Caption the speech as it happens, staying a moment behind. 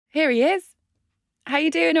Here he is. How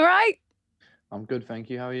you doing, all right? I'm good, thank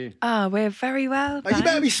you. How are you? We're very well, You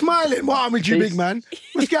better be smiling. What I'm with you, big man.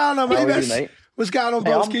 What's going on, How are mate? you, mate? What's going on,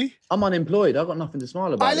 broski? I'm unemployed. I've got nothing to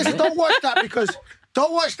smile about. All right, listen, don't watch that because...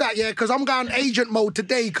 Don't watch that, yeah, because I'm going agent mode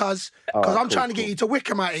today, because I'm trying to get you to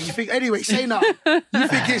Wickham out here. You think, anyway, say nothing. You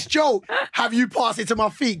think it's joke. Have you passed it to my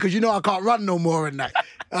feet because you know I can't run no more and that.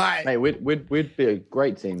 All right. Mate, we'd be a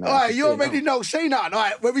great team, mate. All right, you already know. Say nothing. All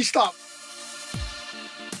right, where we stop?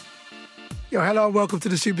 Yo, hello and welcome to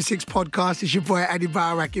the Super 6 podcast. It's your boy, Addy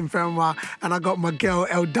Barak in Fenwa, and I got my girl,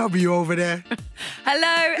 LW, over there.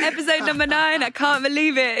 Hello, episode number 9. I can't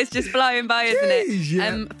believe it. It's just flying by, isn't it?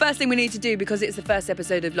 Yeah. First thing we need to do, because it's the first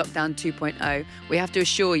episode of Lockdown 2.0, we have to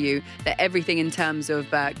assure you that everything in terms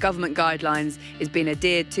of government guidelines is being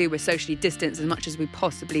adhered to. We're socially distanced as much as we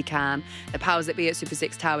possibly can. The powers that be at Super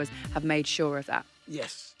 6 Towers have made sure of that.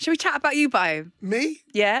 Yes. Shall we chat about you, Bio? Me?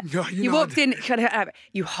 Yeah? No, you walked in,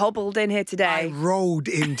 you hobbled in here today. I rode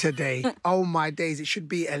in today. Oh, my days. It should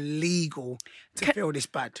be illegal to feel this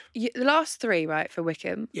bad. The last 3, right, for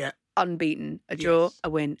Wickham? Yeah. Unbeaten. A draw, a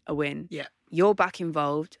win, a win. Yeah. You're back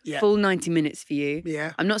involved. Yeah. Full 90 minutes for you.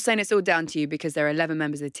 Yeah. I'm not saying it's all down to you because there are 11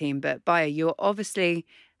 members of the team, but Bio, you're obviously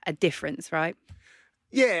a difference, right?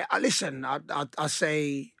 Yeah. Listen, I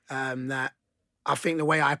say that I think the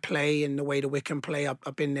way I play and the way the Wickham play,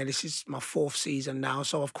 I've been there. This is my 4th season now.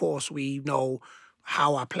 So, of course, we know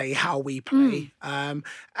how I play, how we play. And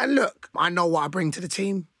look, I know what I bring to the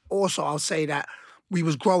team. Also, I'll say that we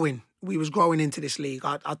was growing. We was growing into this league.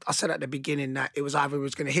 I said at the beginning that it was either we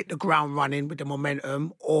was going to hit the ground running with the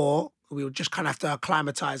momentum or we would just kind of have to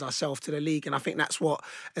acclimatise ourselves to the league. And I think that's what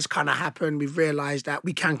has kind of happened. We've realised that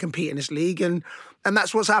we can compete in this league and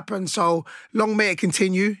that's what's happened. So long may it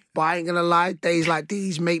continue. But I ain't going to lie, days like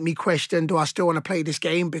these make me question, do I still want to play this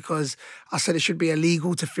game? Because I said it should be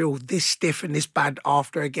illegal to feel this stiff and this bad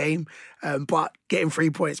after a game. But getting 3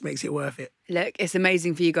 points makes it worth it. Look, it's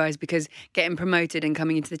amazing for you guys because getting promoted and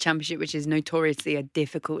coming into the Championship, which is notoriously a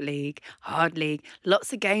difficult league, hard league,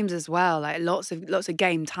 lots of games as well, like lots of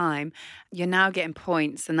game time. You're now getting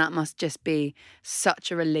points and that must just be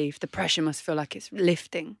such a relief. The pressure must feel like it's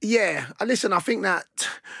lifting. Yeah. Listen, I think that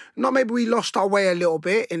maybe we lost our way a little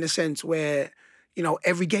bit in the sense where, you know,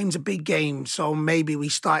 every game's a big game. So maybe we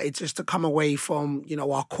started just to come away from, you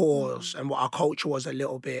know, our cores and what our culture was a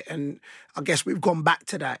little bit. And I guess we've gone back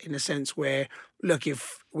to that in a sense where, look,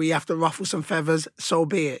 if we have to ruffle some feathers, so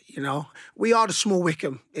be it, you know. We are the small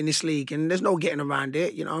Wickham in this league and there's no getting around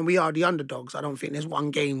it, you know, and we are the underdogs. I don't think there's one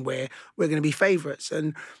game where we're going to be favourites.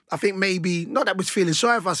 And I think maybe, not that we're feeling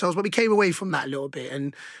sorry for ourselves, but we came away from that a little bit.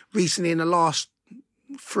 And recently in the last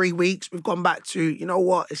 3 weeks, we've gone back to, you know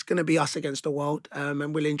what, it's going to be us against the world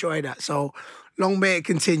and we'll enjoy that. So long may it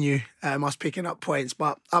continue, us picking up points.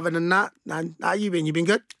 But other than that, man, how you been? You been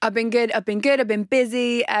good? I've been good. I've been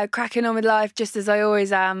busy, cracking on with life just as I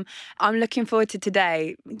always am. I'm looking forward to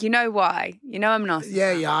today. You know why? You know I'm not. Yeah,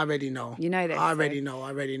 I already know. You know this. I already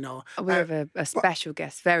know. We have a special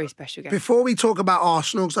guest, very special guest. Before we talk about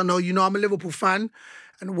Arsenal, because I know you know I'm a Liverpool fan,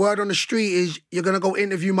 and word on the street is you're going to go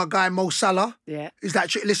interview my guy Mo Salah. Yeah. Is that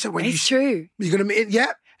true? Listen, when it's true. You're going to meet him?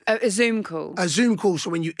 Yeah. A Zoom call. A Zoom call.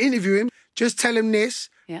 So when you interview him, just tell him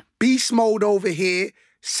this. Yeah. Beast Mode over here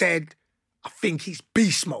said, I think he's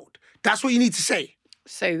beast mode. That's what you need to say.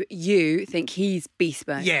 So you think he's beast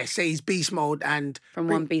mode? Yeah, say he's beast mode and... From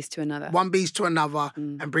one beast to another. One beast to another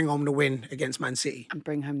and bring home the win against Man City. And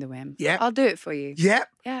bring home the win. Yeah. I'll do it for you. Yeah.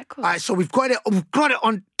 Yeah, of course. All right, so we've got it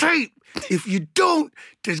on tape. If you don't,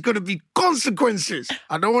 there's going to be consequences.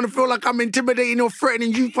 I don't want to feel like I'm intimidating or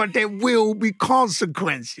threatening you, but there will be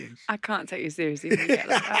consequences. I can't take you seriously when you get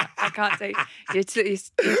like that. I can't take you're too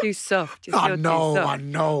soft. You're I still know. too soft.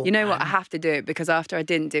 You know what? I have to do it because after I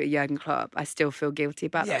didn't do it, Jurgen Klopp, I still feel guilty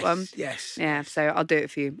about that one. Yes. Yeah, so I'll do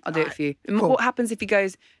it for you. I'll do it for you. And cool. what happens if he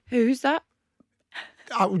goes, who's that?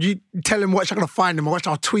 You tell him what I'm going to find him.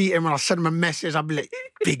 I'll tweet him and I'll send him a message. I'll be like,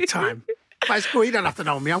 big time. But it's cool. He don't have to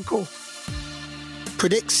know me. I'm cool.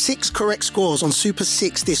 Predict 6 correct scores on Super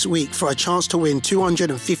 6 this week for a chance to win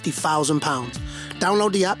 £250,000.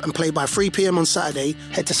 Download the app and play by 3 p.m. on Saturday.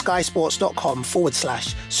 Head to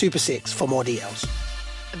skysports.com/Super 6 for more details.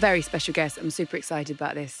 A very special guest. I'm super excited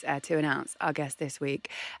about this to announce our guest this week.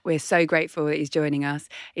 We're so grateful that he's joining us.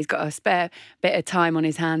 He's got a spare bit of time on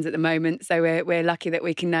his hands at the moment, so we're lucky that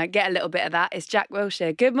we can get a little bit of that. It's Jack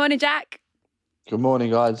Wilshere. Good morning, Jack. Good morning,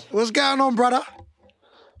 guys. What's going on, brother?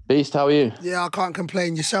 Beast, how are you? Yeah, I can't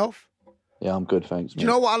complain. Yourself? Yeah, I'm good, thanks, Do mate. you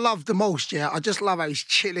know what I love the most, yeah? I just love how he's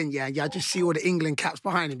chilling, yeah? I just see all the England caps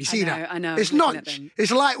behind him. You see that? I know. It's I'm looking at not. them.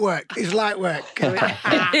 It's light work. It's light work.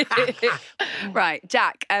 Right,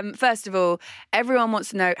 Jack, first of all, everyone wants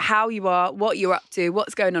to know how you are, what you're up to,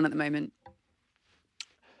 what's going on at the moment.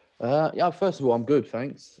 Yeah, first of all, I'm good,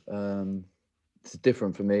 thanks. It's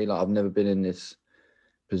different for me. Like, I've never been in this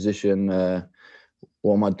position.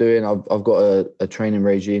 What am I doing? I've got a training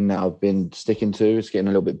regime that I've been sticking to. It's getting a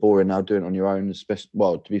little bit boring now doing it on your own. Especially,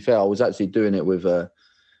 well, to be fair, I was actually doing it with a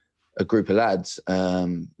group of lads, a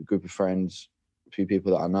group of friends, a few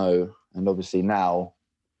people that I know. And obviously now,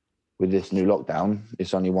 with this new lockdown,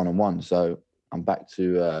 it's only one-on-one. So I'm back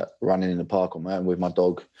to running in the park on my own with my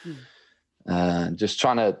dog. Just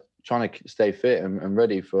trying to stay fit and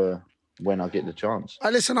ready for when I get the chance.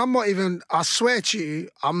 Listen, I swear to you,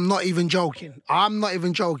 I'm not even joking.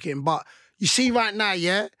 But you see right now,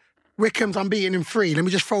 yeah, Wickham's unbeaten in 3. Let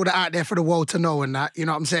me just throw that out there for the world to know and that. You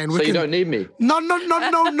know what I'm saying? So you don't need me?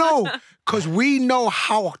 No. Because we know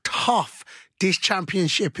how tough this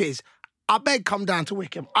championship is. I beg, come down to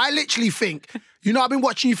Wickham. I literally think, I've been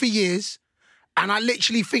watching you for years, and I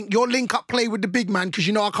literally think your link-up play with the big man, because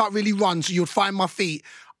I can't really run, so you'll find my feet.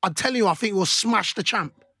 I'm telling you, I think we'll smash the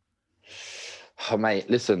champ. Oh, mate,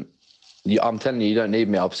 listen, I'm telling you, you don't need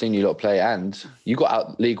me. I've seen you lot play, and you got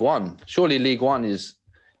out League One. Surely League One is,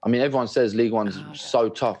 everyone says League One's so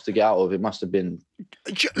tough to get out of. It must have been,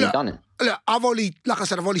 you've done it. Look, I've only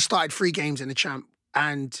started 3 games in the champ,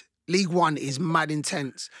 and League One is mad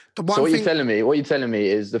intense. So what you're telling me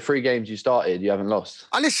is the 3 games you started, you haven't lost.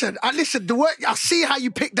 I listen. The work. I see how you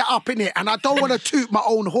picked that up in it, and I don't want to toot my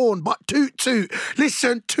own horn, but toot.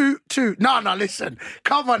 Listen, toot. No, listen.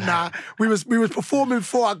 Come on now. We was performing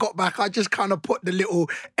before I got back. I just kind of put the little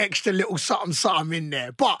extra little something in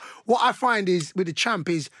there. But what I find is with the champ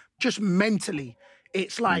is just mentally.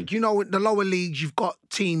 It's like, in the lower leagues, you've got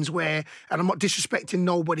teams where, and I'm not disrespecting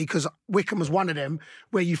nobody because Wickham was one of them,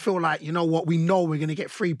 where you feel like, you know what, we know we're going to get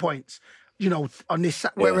 3 points, on this.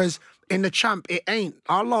 Whereas in the champ, it ain't.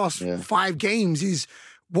 Our last 5 games is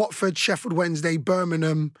Watford, Sheffield Wednesday,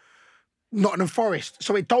 Birmingham, Nottingham Forest.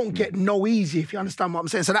 So it don't get no easy, if you understand what I'm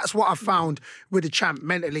saying. So that's what I found with the champ.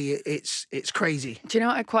 Mentally, it's crazy. Do you know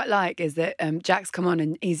what I quite like is that Jack's come on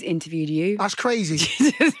and he's interviewed you. That's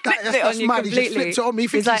crazy. That's mad. He just flipped it on me.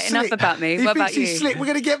 He's like, enough about me. What about you? He's slick. We're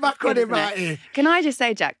going to get back on him right here. Can I just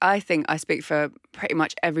say, Jack, I think I speak for pretty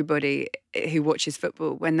much everybody who watches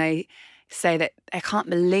football when they say that I can't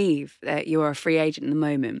believe that you're a free agent at the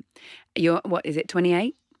moment. You're,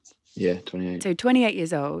 28? Yeah, 28. So 28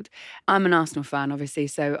 years old. I'm an Arsenal fan, obviously,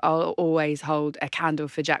 so I'll always hold a candle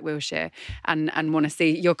for Jack Wilshere and want to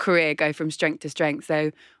see your career go from strength to strength.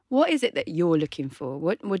 So what is it that you're looking for?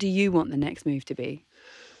 What do you want the next move to be?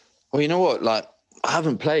 Well, you know what? Like, I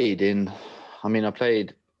haven't played I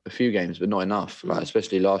played a few games, but not enough. Like,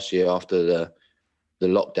 especially last year after the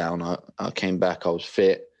lockdown, I came back, I was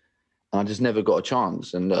fit, and I just never got a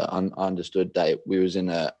chance. And I understood that we was in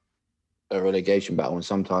a relegation battle, and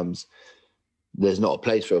sometimes there's not a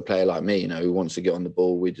place for a player like me, who wants to get on the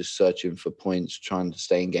ball. We're just searching for points, trying to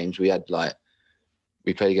stay in games. We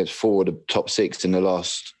played against 4 of the top 6 in the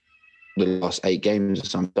last 8 games or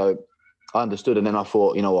something. So I understood, and then I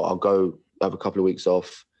thought, you know what, I'll go have a couple of weeks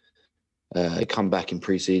off, come back in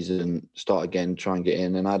pre-season, start again, try and get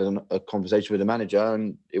in. And I had a conversation with the manager,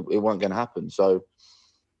 and it wasn't going to happen. So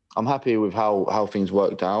I'm happy with how things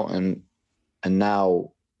worked out, and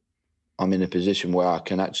now I'm in a position where I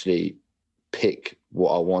can actually pick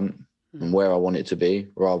what I want and where I want it to be,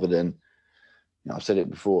 rather than, I've said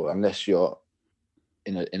it before, unless you're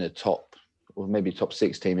in a top, or maybe top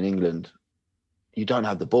 6 team in England, you don't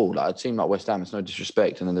have the ball. Like a team like West Ham, it's no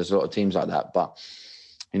disrespect, and then there's a lot of teams like that, but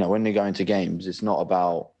when they go into games, it's not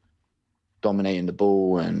about dominating the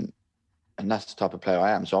ball, and that's the type of player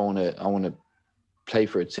I am. So I want to play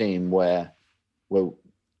for a team where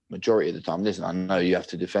majority of the time, listen, I know you have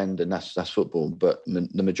to defend, and that's football, but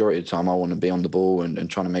the majority of the time I want to be on the ball and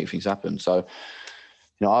trying to make things happen. So,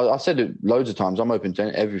 I said it loads of times, I'm open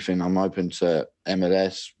to everything. I'm open to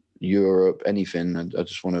MLS, Europe, anything. And I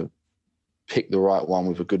just want to pick the right one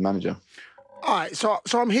with a good manager. All right, so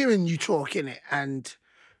I'm hearing you talk, innit? And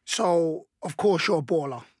so, of course, you're a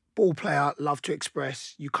baller. Ball player, love to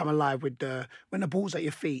express. You come alive when the ball's at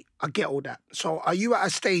your feet. I get all that. So are you at a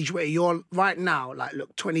stage where you're right now, like,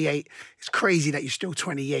 look, 28, it's crazy that you're still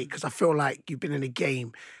 28, because I feel like you've been in the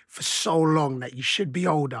game for so long that you should be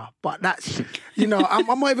older. But that's, I'm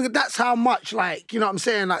not even, that's how much, like, you know what I'm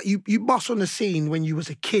saying? Like, you bust on the scene when you was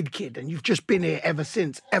a kid, and you've just been here ever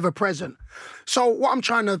since, ever present. So what I'm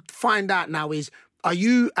trying to find out now is, are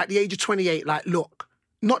you at the age of 28, like, look,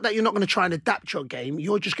 not that you're not going to try and adapt your game.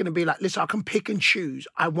 You're just going to be like, listen, I can pick and choose.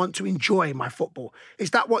 I want to enjoy my football.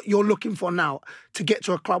 Is that what you're looking for now, to get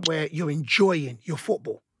to a club where you're enjoying your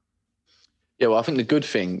football? Yeah, well, I think the good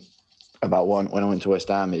thing about when I went to West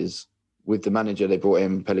Ham is with the manager they brought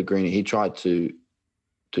in, Pellegrini, he tried to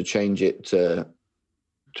change it to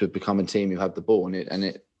become a team who had the ball. And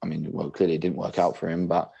it I mean, well, clearly it didn't work out for him.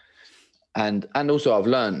 But and also I've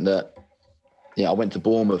learned that, I went to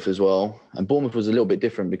Bournemouth as well. And Bournemouth was a little bit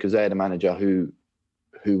different because they had a manager who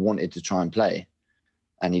wanted to try and play.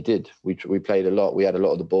 And he did. We played a lot. We had a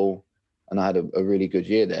lot of the ball. And I had a really good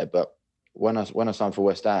year there. But when I signed for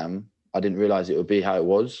West Ham, I didn't realise it would be how it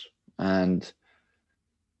was. And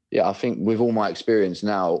I think with all my experience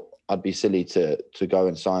now, I'd be silly to go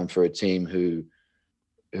and sign for a team who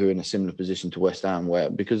are in a similar position to West Ham,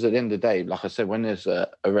 because at the end of the day, like I said, when there's a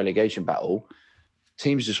relegation battle,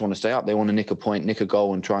 teams just want to stay up. They want to nick a point, nick a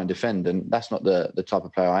goal and try and defend. And that's not the type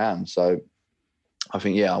of player I am. So I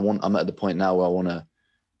think, I'm at the point now where I want to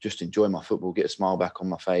just enjoy my football, get a smile back on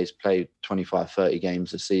my face, play 25, 30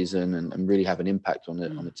 games a season and really have an impact on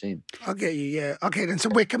the team. I get you, yeah. Okay, then so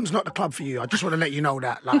Wycombe's not the club for you. I just want to let you know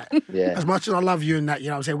that. Like, yeah. As much as I love you and that,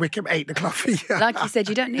 I'm saying Wycombe ain't the club for you. Like you said,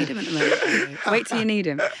 you don't need him at the moment. Wait till you need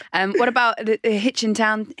him. What about the Hitchin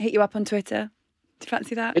Town hit you up on Twitter? Do you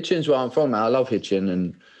fancy that? Hitchin's where I'm from, man. I love Hitchin,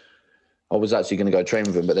 and I was actually going to go train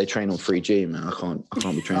with them, but they train on 3G, man. I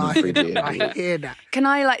can't be training on 3G. I hear that. Can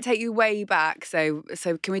I take you way back? So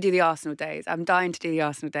can we do the Arsenal days? I'm dying to do the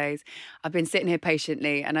Arsenal days. I've been sitting here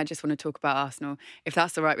patiently, and I just want to talk about Arsenal, if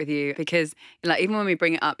that's all right with you, because even when we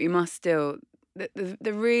bring it up, you must still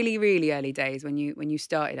the really, really early days when you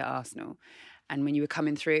started at Arsenal. And when you were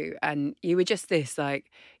coming through, and you were just this,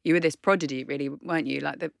 you were this prodigy, really, weren't you?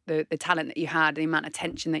 Like the talent that you had, the amount of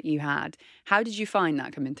attention that you had. How did you find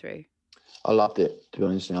that coming through? I loved it, to be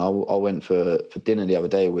honest. I went for dinner the other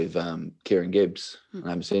day with Kieran Gibbs. I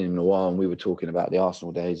haven't seen him in a while, and we were talking about the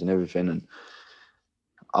Arsenal days and everything. And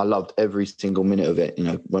I loved every single minute of it.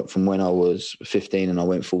 From when I was 15 and I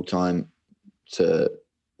went full time to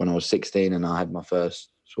when I was 16 and I had my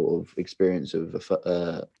first sort of experience of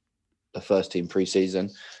the first team pre-season.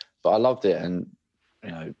 But I loved it, and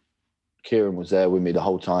Kieran was there with me the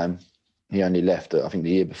whole time. He only left, I think, the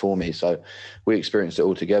year before me, so we experienced it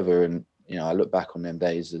all together. And I look back on them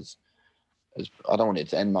days as I don't want it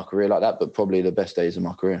to end my career like that, but probably the best days of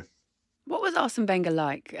my career. What was Arsene Wenger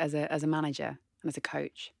like as a manager and as a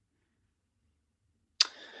coach?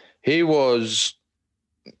 He was,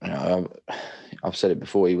 I've said it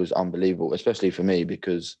before, he was unbelievable, especially for me,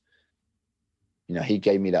 because he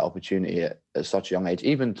gave me that opportunity at such a young age,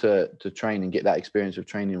 even to train and get that experience of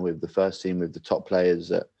training with the first team, with the top players.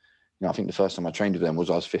 That I think the first time I trained with them was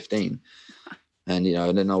I was 15. And,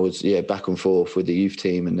 and then I was, back and forth with the youth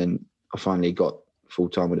team. And then I finally got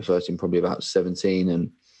full-time with the first team, probably about 17,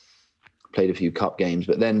 and played a few cup games.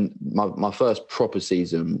 But then my first proper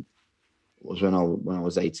season was when I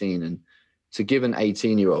was 18. And to give an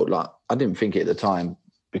 18-year-old, I didn't think it at the time,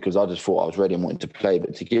 because I just thought I was ready and wanted to play.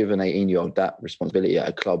 But to give an 18-year-old that responsibility at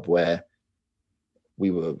a club where we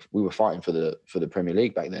were fighting for the Premier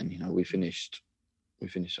League back then, we finished. I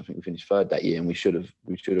think we finished third that year, and we should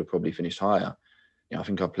have probably finished higher. I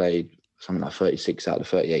think I played something like 36 out of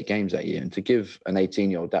 38 games that year. And to give an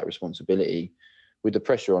 18-year-old that responsibility, with the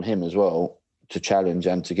pressure on him as well, to challenge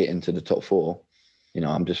and to get into the top four,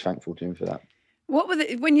 I'm just thankful to him for that. What was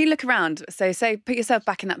it when you look around? So put yourself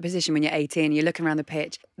back in that position when you're 18, you're looking around the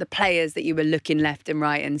pitch, the players that you were looking left and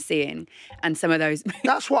right and seeing, and some of those.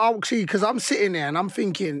 That's what I'll see, because I'm sitting there and I'm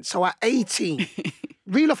thinking, so at 18,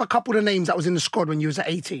 reel off a couple of the names that was in the squad when you was at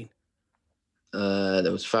 18.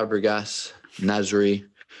 There was Fabregas, Nasri,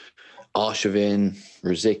 Arshavin,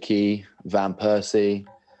 Rosicky, Van Persie,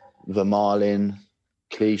 Vermaelen,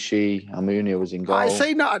 Clichy, Almunia was in goal. I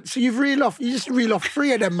say that. So you just reel off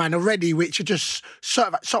three of them, man, already, which are just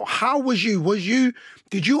so how was you?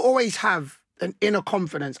 Did you always have an inner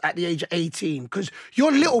confidence at the age of 18? Because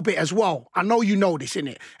you're a little bit as well. I know you know this,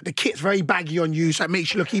 innit? The kit's very baggy on you, so it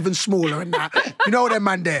makes you look even smaller and that. You know that,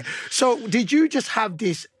 man, there. So did you just have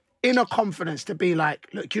this inner confidence to be like,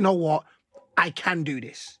 look, you know what? I can do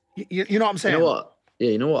this. You know what I'm saying? You know what? Yeah,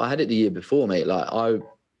 you know what? I had it the year before, mate.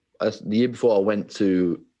 The year before I went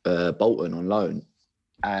to Bolton on loan,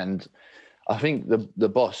 and I think the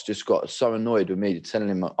boss just got so annoyed with me telling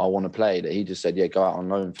him I want to play that he just said, go out on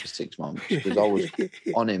loan for 6 months, because I was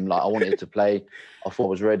on him. I wanted to play. I thought I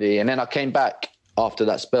was ready. And then I came back after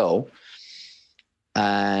that spell,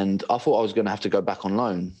 and I thought I was going to have to go back on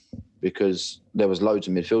loan because there was loads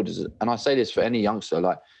of midfielders. And I say this for any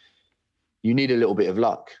youngster, you need a little bit of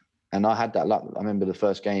luck. And I had that luck. I remember the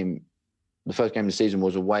first game the first game of the season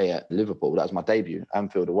was away at Liverpool. That was my debut,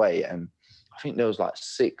 Anfield away. And I think there was like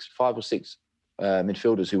 5 or 6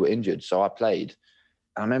 midfielders who were injured. So I played.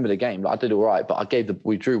 And I remember the game, I did all right, but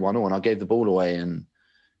we drew 1-1 and I gave the ball away and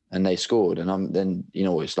they scored. And then, you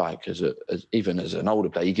know what it's like, even as an older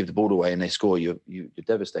player, you give the ball away and they score, you're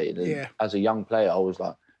devastated. And as a young player, I was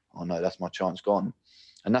like, oh no, that's my chance gone.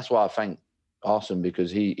 And that's why I thank Arsene,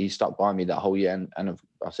 because he stuck by me that whole year. And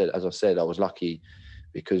as I said, I was lucky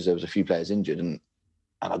because there was a few players injured and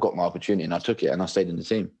I got my opportunity and I took it and I stayed in the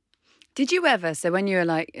team. Did you ever, so when you were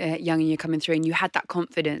like young and you're coming through and you had that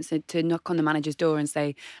confidence to knock on the manager's door and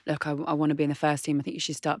say, look, I want to be in the first team, I think you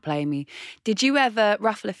should start playing me. Did you ever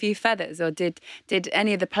ruffle a few feathers, or did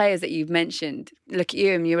any of the players that you've mentioned look at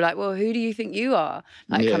you and you were like, well, who do you think you are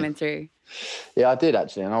coming through? Yeah, I did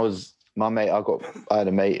actually. And I had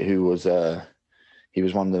a mate who was, he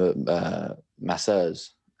was one of the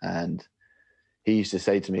masseurs, and he used to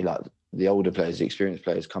say to me, like, the older players, the experienced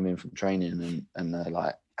players come in from training and they're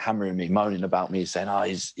like hammering me, moaning about me, saying,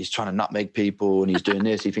 he's trying to nutmeg people and he's doing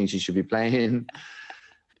this, he thinks he should be playing.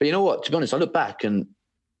 But you know what, to be honest, I look back and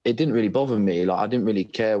it didn't really bother me. Like, I didn't really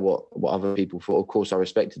care what other people thought. Of course, I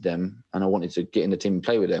respected them and I wanted to get in the team and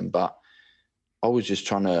play with them, but I was just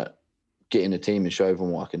trying to get in the team and show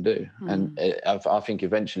everyone what I can do. And I think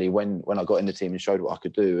eventually when I got in the team and showed what I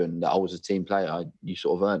could do and that I was a team player, you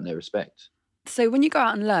sort of earned their respect. So when you go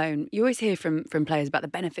out on loan, you always hear from players about the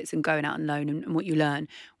benefits of going out on loan and what you learn.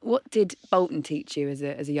 What did Bolton teach you as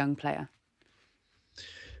a young player?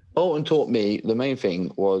 Bolton taught me the main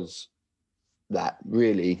thing was that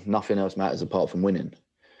really nothing else matters apart from winning.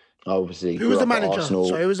 Obviously, who was the manager?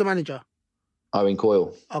 Sorry, who was the manager? Owen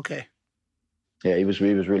Coyle. Okay. Yeah, he was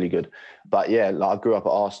really good. But yeah, like, I grew up at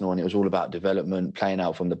Arsenal and it was all about development, playing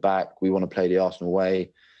out from the back. We want to play the Arsenal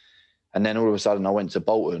way. And then all of a sudden I went to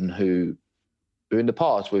Bolton, who in the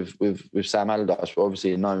past with Sam Allardyce were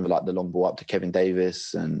obviously known for like the long ball up to Kevin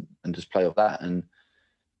Davis and just play off that. And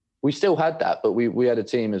we still had that, but we had a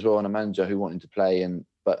team as well and a manager who wanted to play.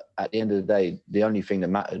 But at the end of the day, the only thing that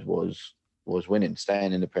mattered was winning,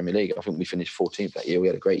 staying in the Premier League. I think we finished 14th that year. We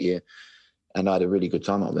had a great year and I had a really good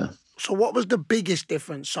time up there. So what was the biggest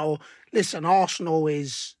difference? So listen, Arsenal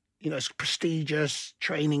is, it's prestigious,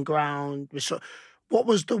 training ground. So what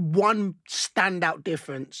was the one standout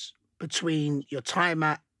difference between your time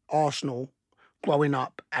at Arsenal growing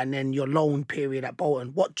up and then your loan period at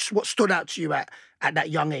Bolton? What stood out to you at that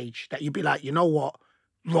young age that you'd be like, you know what,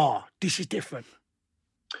 this is different?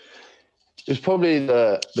 It was probably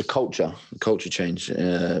the culture change.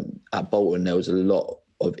 At Bolton, there was a lot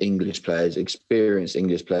of English players, experienced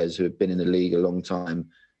English players who had been in the league a long time.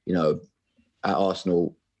 At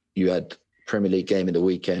Arsenal, you had Premier League game in the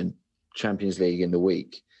weekend, Champions League in the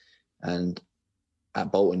week, and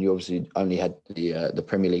at Bolton, you obviously only had the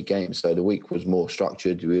Premier League game, so the week was more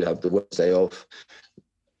structured. We would have the Wednesday off.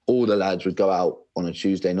 All the lads would go out on a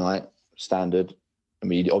Tuesday night, standard. I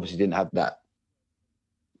mean, you obviously didn't have that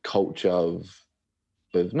culture of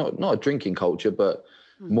not a drinking culture, but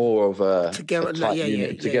more of a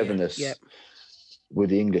togetherness with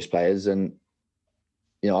the English players. And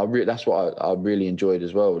that's what I really enjoyed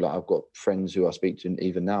as well. Like, I've got friends who I speak to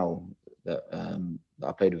even now that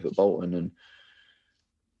I played with at Bolton, and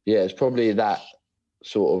yeah, it's probably that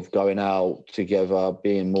sort of going out together,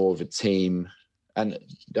 being more of a team. And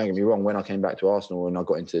don't get me wrong, when I came back to Arsenal and I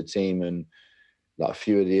got into the team and like a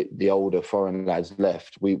few of the older foreign lads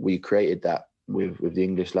left, we created that with the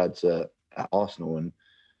English lads at Arsenal. And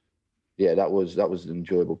yeah, that was an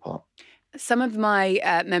enjoyable part. Some of my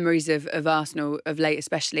memories of Arsenal of late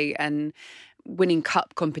especially and winning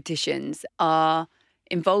cup competitions are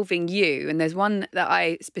involving you. And there's one that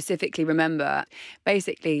I specifically remember.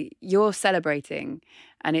 Basically, you're celebrating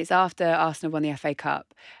and it's after Arsenal won the FA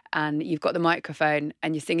Cup and you've got the microphone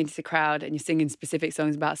and you're singing to the crowd and you're singing specific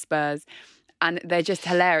songs about Spurs. And they're just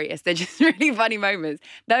hilarious. They're just really funny moments.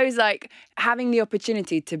 Those, like, having the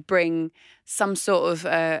opportunity to bring some sort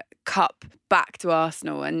of cup back to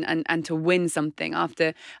Arsenal and to win something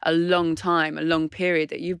after a long time, a long period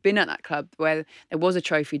that you've been at that club where there was a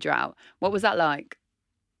trophy drought. What was that like?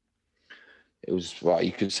 It was, right,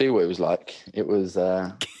 you could see what it was like. It was,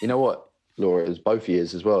 you know what, Laura, it was both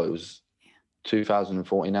years as well. It was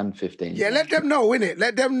 2014 and 15. Yeah, let them know, innit?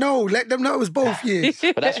 Let them know it was both years.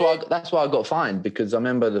 But that's why I got fined, because I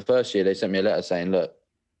remember the first year they sent me a letter saying, look,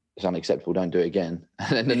 it's unacceptable, don't do it again.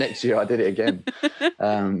 And then the next year I did it again.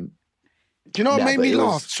 Do you know what made me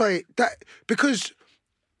laugh? Sorry, because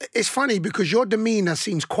it's funny because your demeanour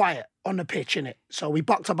seems quiet on the pitch, innit? So we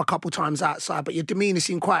bucked up a couple times outside, but your demeanour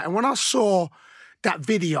seemed quiet. And when I saw that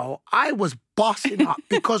video, I was busting up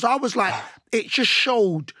because I was like, it just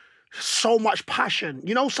showed so much passion.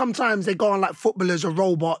 You know, sometimes they go on like footballers are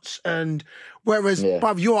robots, and whereas,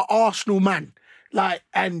 bruv, you're an Arsenal man.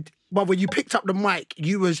 But when you picked up the mic,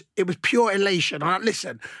 it was pure elation. And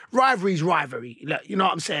listen, rivalry's rivalry. You know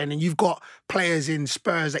what I'm saying? And you've got players in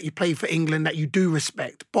Spurs that you play for England that you do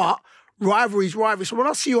respect. But rivalry's rivalry. So when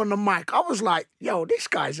I see you on the mic, I was like, yo, this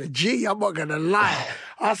guy's a G. I'm not going to lie.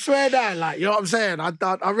 I swear down, you know what I'm saying?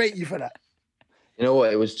 I rate you for that. You know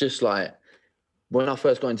what? It was just like, when I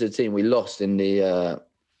first got into the team, we lost in the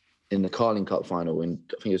Carling Cup final in,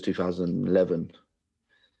 I think it was 2011.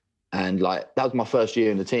 And that was my first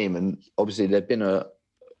year in the team. And obviously there'd been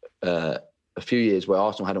a few years where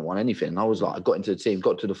Arsenal hadn't won anything. And I was like, I got into the team,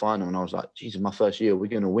 got to the final, and I was like, Jesus, my first year, we're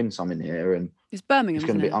going to win something here. And it's Birmingham, it's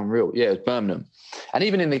going to be unreal. Yeah, it's Birmingham. And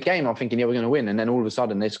even in the game, I'm thinking, yeah, we're going to win. And then all of a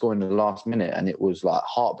sudden they score in the last minute, and it was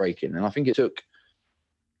heartbreaking. And I think it took,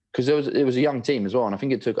 because it was a young team as well. And I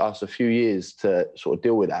think it took us a few years to sort of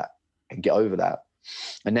deal with that and get over that.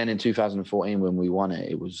 And then in 2014, when we won it,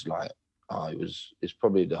 it was like, it's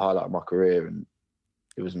probably the highlight of my career, and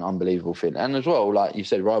it was an unbelievable feeling. And as well, like you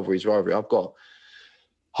said, rivalry's rivalry. I've got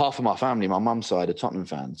half of my family, my mum's side, are Tottenham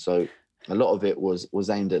fans, so a lot of it was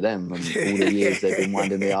aimed at them, and all the years they've been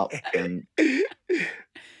winding me up. And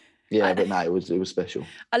but no, it was special.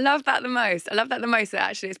 I love that the most. That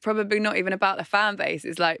actually it's probably not even about the fan base.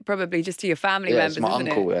 It's probably just to your family members. It's my isn't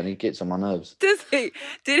uncle, it? and he gets on my nerves. Does he?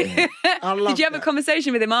 Did you have a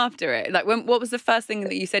conversation with him after it? What was the first thing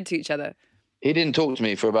that you said to each other? He didn't talk to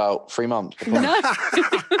me for about 3 months. No.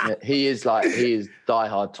 He is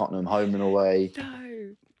diehard Tottenham, home and away.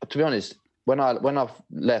 No. To be honest, when I've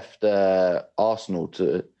left Arsenal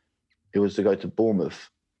it was to go to Bournemouth.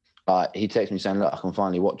 He texted me saying, "Look, I can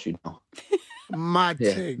finally watch you now." Mad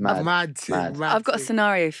thing. I've got a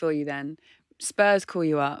scenario for you then. Spurs call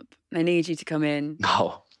you up. They need you to come in.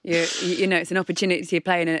 No. You know, it's an opportunity to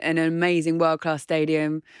play in an amazing world-class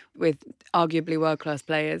stadium with arguably world-class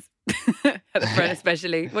players. At the front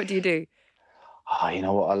especially. What do you do? You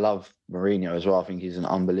know what? I love Mourinho as well. I think he's an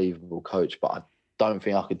unbelievable coach, but I don't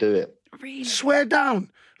think I could do it. Really? Swear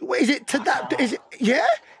down. Is it to that? Is it? Yeah.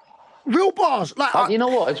 Real bars. You know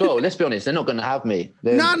what? As well, let's be honest. They're not going to have me.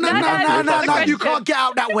 No. You can't get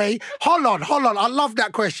out that way. Hold on. I love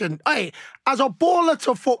that question. Hey, as a baller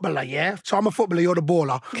to footballer, yeah. So I'm a footballer. You're the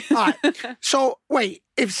baller. All right. So wait,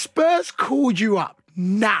 if Spurs called you up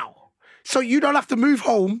now, so you don't have to move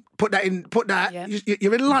home. Put that. Yeah.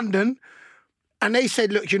 You're in London, and they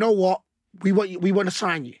said, "Look, you know what? We want to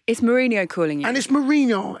sign you." It's Mourinho calling you, and it's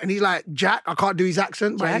Mourinho, and he's like, "Jack." I can't do his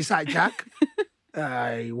accent, but he's like, "Jack,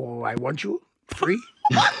 I want you free."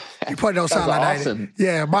 You probably don't sound like awesome. that.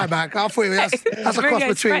 Yeah, my bad. I thought that's a cross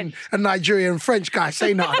between a Nigerian and French guy.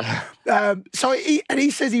 Say nothing. So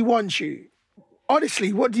he says he wants you.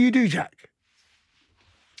 Honestly, what do you do, Jack?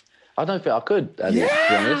 I don't think I could. To be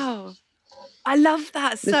honest. I love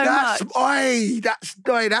that so much.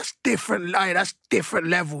 That's different. That's different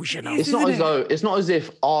levels, you know. It's not as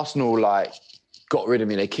if Arsenal got rid of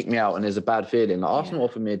me. They kicked me out, and there's a bad feeling. Arsenal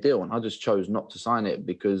offered me a deal, and I just chose not to sign it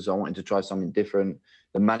because I wanted to try something different.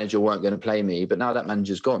 The manager weren't going to play me, but now that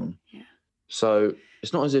manager's gone. Yeah. So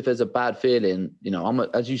it's not as if there's a bad feeling. You know,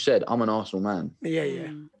 as you said, I'm an Arsenal man.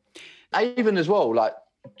 Yeah. Even as well,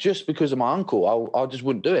 just because of my uncle, I just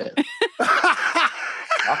wouldn't do it.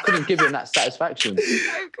 I couldn't give him that satisfaction.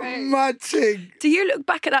 Okay. Mad thing. Do you look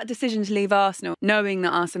back at that decision to leave Arsenal, knowing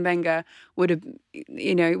that Arsene Wenger would have,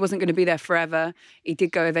 he wasn't going to be there forever? He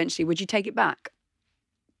did go eventually. Would you take it back?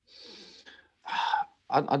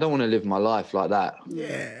 I don't want to live my life like that.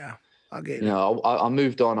 Yeah, I get it. You know, I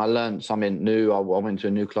moved on. I learned something new. I went to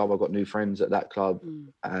a new club. I got new friends at that club,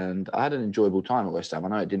 and I had an enjoyable time at West Ham. I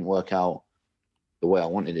know it didn't work out the way I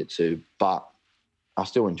wanted it to, but I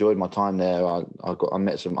still enjoyed my time there. I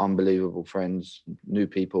met some unbelievable friends, new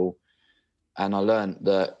people, and I learned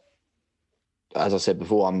that, as I said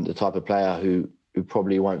before, I'm the type of player who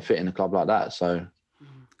probably won't fit in a club like that. So,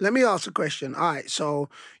 let me ask a question. All right, so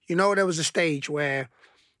there was a stage where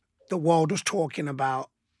the world was talking about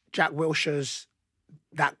Jack Wilshere's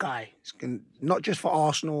that guy, not just for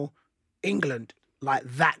Arsenal, England, like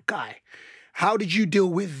that guy. How did you deal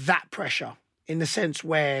with that pressure in the sense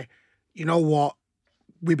where, you know what?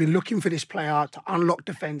 We've been looking for this player to unlock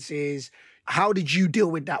defences. How did you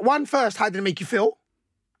deal with that? First, how did it make you feel?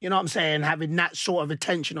 You know what I'm saying? Having that sort of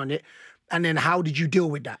attention on it. And then how did you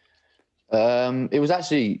deal with that?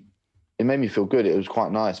 It made me feel good. It was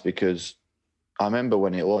quite nice because I remember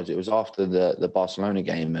when it was after the Barcelona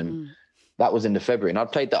game, and that was in the February. And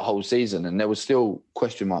I'd played that whole season, and there was still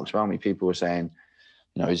question marks around me. People were saying,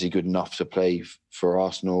 is he good enough to play for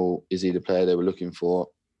Arsenal? Is he the player they were looking for?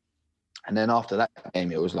 And then after that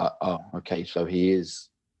game, it was like, oh, okay, so he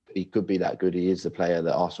could be that good. He is the player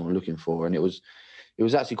that Arsenal were looking for. And it was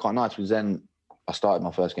actually quite nice because then I started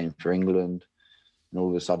my first game for England, and all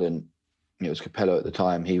of a sudden, it was Capello at the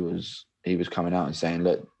time. He was coming out and saying,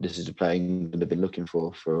 look, this is the player England have been looking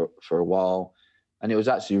for a while. And it was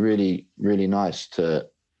actually really, really nice to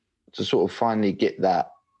sort of finally get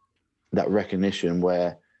that recognition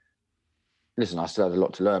where, listen, I still had a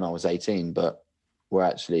lot to learn. I was 18, but we're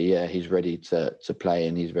actually, he's ready to play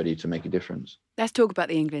and he's ready to make a difference. Let's talk about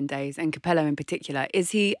the England days and Capello in particular.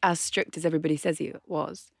 Is he as strict as everybody says he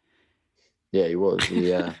was? Yeah, he was.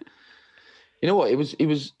 You know what? He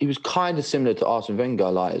was kind of similar to Arsene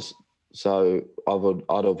Wenger, like. So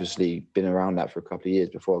I'd obviously been around that for a couple of years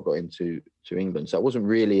before I got into England. So it wasn't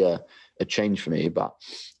really a change for me. But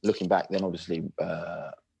looking back, then obviously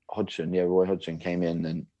Roy Hodgson came in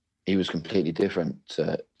and he was completely different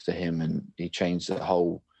to him, and he changed the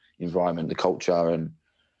whole environment, the culture.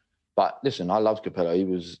 But listen, I loved Capello.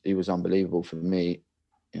 He was unbelievable for me.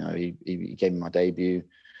 You know, he gave me my debut.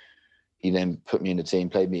 He then put me in the team,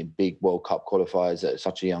 played me in big World Cup qualifiers at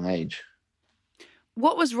such a young age.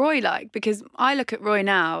 What was Roy like? Because I look at Roy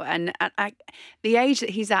now and at the age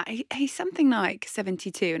that he's at, he's something like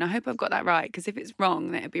 72. And I hope I've got that right, because if it's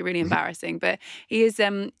wrong, then it'd be really embarrassing. But he is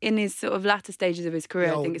in his sort of latter stages of his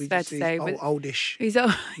career, I think it's fair to say. Oldish. He's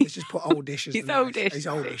old. Let's just put oldish. He's oldish. He's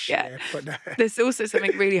oldish, yeah. But there's also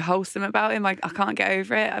something really wholesome about him. I can't get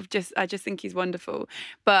over it. I just think he's wonderful.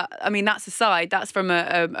 But I mean, that's aside. That's from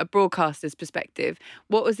a broadcaster's perspective.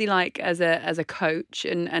 What was he like as a coach,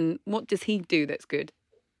 and what does he do that's good?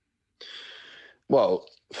 Well,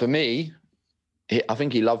 for me, I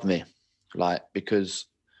think he loved me, because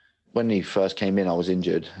when he first came in, I was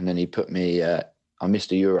injured, and then he put me. I missed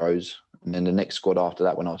the Euros, and then the next squad after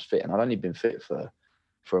that, when I was fit, and I'd only been fit for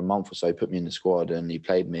a month or so, he put me in the squad, and he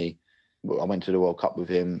played me. I went to the World Cup with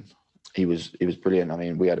him. He was brilliant. I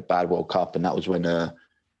mean, we had a bad World Cup, and that was when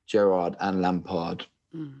Gerrard and Lampard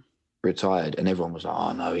retired, and everyone was like,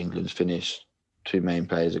 "Oh no, England's finished. Two main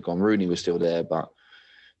players are gone." Rooney was still there, but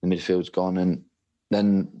the midfield's gone. And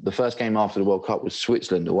then the first game after the World Cup was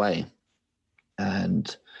Switzerland away.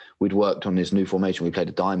 And we'd worked on this new formation. We played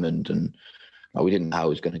a diamond, and we didn't know how it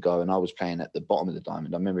was going to go. And I was playing at the bottom of the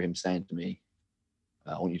diamond. I remember him saying to me,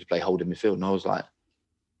 "I want you to play holding midfield." And I was like,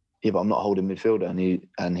 "Yeah, but I'm not a holding midfielder." And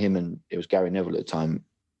it was Gary Neville at the time.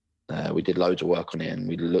 We did loads of work on it, and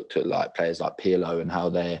we looked at players like Pirlo and how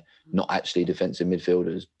they're not actually defensive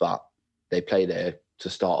midfielders, but they play there to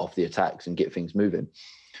start off the attacks and get things moving.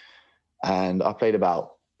 And I played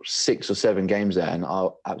about 6 or 7 games there, and I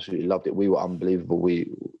absolutely loved it. We were unbelievable. We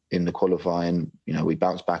in the qualifying, we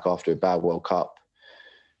bounced back after a bad World Cup,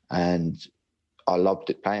 and I loved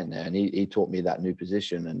it playing there. And he taught me that new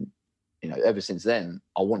position, and ever since then,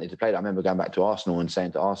 I wanted to play that. I remember going back to Arsenal and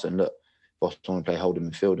saying to Arsene, "Look, boss, I want to play holding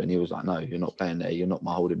midfield," and he was like, "No, you're not playing there. You're not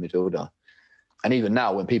my holding midfielder." And even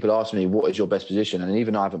now, when people ask me what is your best position, and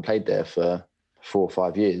even though I haven't played there for 4 or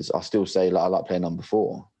 5 years, I still say I like playing number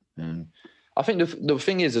 4. And I think the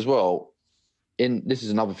thing is as well, this is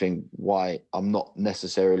another thing why I'm not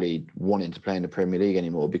necessarily wanting to play in the Premier League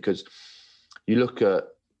anymore, because you look at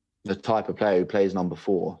the type of player who plays number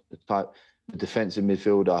 4, the defensive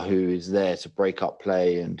midfielder who is there to break up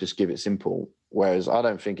play and just give it simple. Whereas I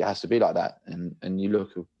don't think it has to be like that. And you look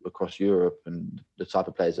across Europe and the type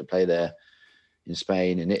of players that play there in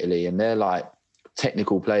Spain and Italy, and they're like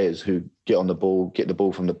technical players who get on the ball, get the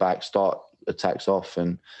ball from the back, start attacks off.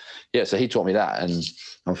 And so he taught me that, and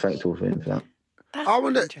I'm thankful for him for that. I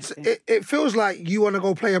wonder, it feels like you want to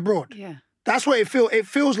go play abroad. Yeah. That's what it feels. It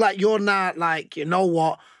feels like you're not like, you know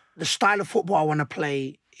what, the style of football I want to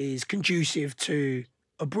play is conducive to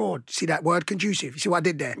abroad. See that word, conducive? You see what I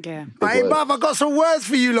did there? Yeah. Hey, bruv, I got some words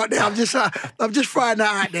for you lot there. I'm just throwing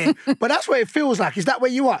that out there. But that's what it feels like. Is that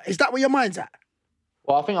where you are? Is that where your mind's at?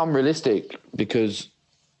 Well, I think I'm realistic, because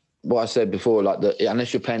what I said before,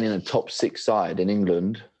 unless you're playing in a top 6 side in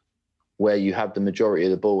England, where you have the majority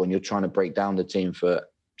of the ball and you're trying to break down the team for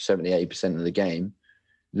 70-80% of the game,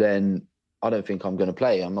 then I don't think I'm going to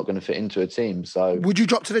play. I'm not going to fit into a team. So, would you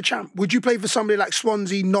drop to the champ? Would you play for somebody like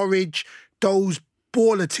Swansea, Norwich, those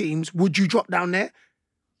baller teams? Would you drop down there?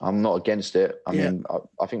 I'm not against it. I mean,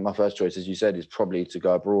 I think my first choice, as you said, is probably to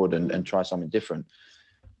go abroad and try something different.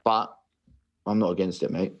 But I'm not against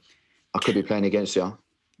it, mate. I could be playing against you.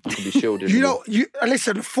 I could be shielded.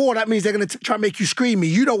 Listen, 4, that means they're going to try and make you scream me.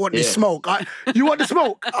 You don't want this smoke. You want the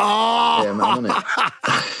smoke? Oh. Yeah, man, I'm on it.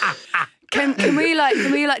 Can we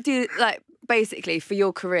do basically for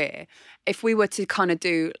your career, if we were to kind of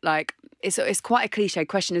do it's quite a cliche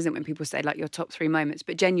question, isn't it, when people say your top 3 moments,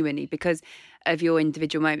 but genuinely, because of your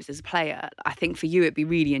individual moments as a player, I think for you it'd be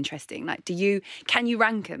really interesting. Like, can you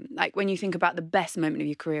rank them? Like, when you think about the best moment of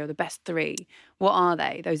your career, or the best three, what are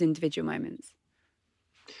they? Those individual moments.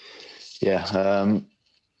 Yeah,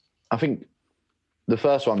 I think the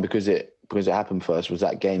first one, because it happened first, was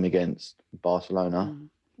that game against Barcelona.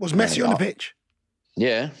 Was Messi on the pitch?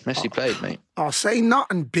 Yeah, Messi played, mate. Oh, say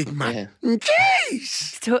nothing, big man. Yeah.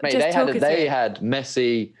 Jeez. Mate, they had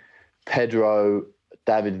Messi, Pedro,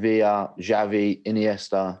 David Villa, Xavi,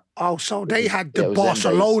 Iniesta. Oh, so they had the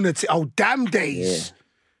Barcelona team. Oh, damn days. Yeah.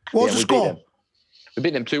 What was the score? We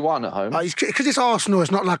beat them 2-1 at home. Because it's Arsenal,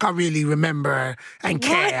 it's not like I really remember and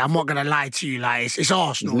care. I'm not going to lie to you. Like, it's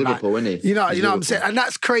Arsenal. It's Liverpool, isn't it? You know what I'm saying? And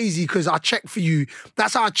that's crazy because I check for you.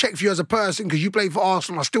 That's how I check for you as a person, because you play for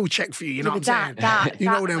Arsenal. I still check for you. You know what I'm saying? You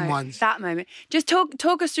know them ones. That moment. Just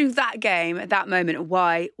talk us through that game, at that moment,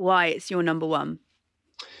 why it's your number one.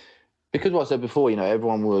 Because what I said before,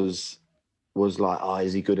 everyone was like, oh,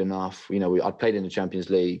 is he good enough? I'd played in the Champions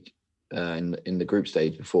League in the group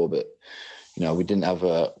stage before, but we didn't have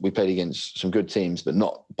we played against some good teams, but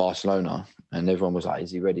not Barcelona. And everyone was like,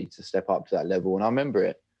 is he ready to step up to that level? And I remember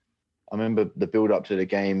it. I remember the build up to the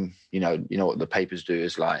game. You know what the papers do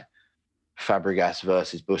is like Fabregas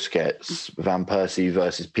versus Busquets, Van Persie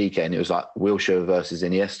versus Piqué. And it was like Wilshere versus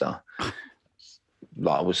Iniesta.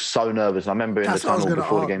 Like, I was so nervous. I remember in the tunnel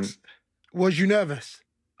before the game. Was you nervous?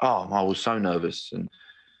 Oh, I was so nervous. And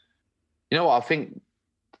you know what? I think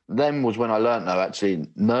then was when I learned, though, actually,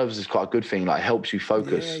 nerves is quite a good thing. Like, it helps you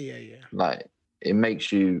focus. Yeah. Like, it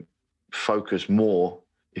makes you focus more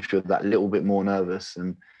if you're that little bit more nervous.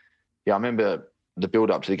 And yeah, I remember the build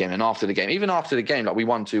up to the game and after the game. Even after the game, like, we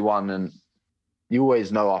won 2-1, and you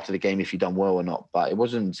always know after the game if you've done well or not. But it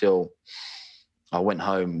wasn't until I went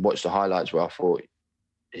home, watched the highlights, where I thought,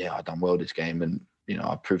 yeah, I've done well this game. And,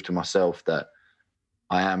 I proved to myself that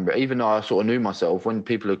I am. But even though I sort of knew myself, when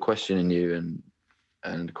people are questioning you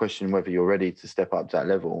and questioning whether you're ready to step up to that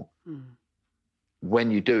level, when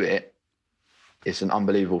you do it, it's an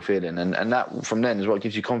unbelievable feeling. And that, from then, is what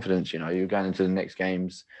gives you confidence. You're going into the next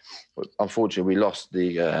games. Unfortunately, we lost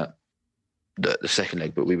the second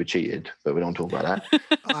leg, but we were cheated. But we don't talk about that.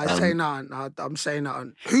 I say nothing. I'm saying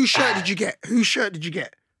nothing. Whose shirt did you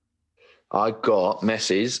get? I got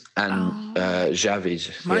Messi's and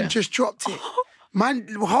Xavi's. Man just dropped it. Man,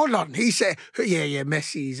 hold on. He said, yeah,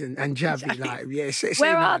 Messi's and Xavi. Like, yeah.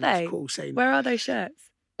 Where are they? Cool, where are those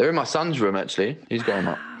shirts? They're in my son's room, actually. He's got them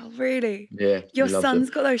up. Really? Yeah. Your son's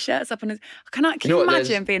got those shirts up on his... Can you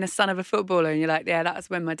imagine being a son of a footballer and you're like, yeah, that's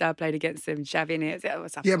when my dad played against him, Xavi, and it's...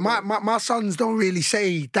 Yeah, my sons don't really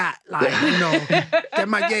say that. Like, they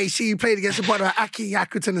might, you see, you played against the brother of Aki,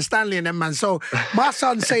 Accrington and Stanley and them, man. So my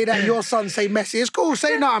sons say that, your sons say Messi. It's cool,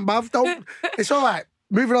 say nothing, bruv. It's all right.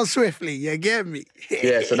 Moving on swiftly, you get me?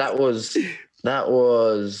 Yeah, so that was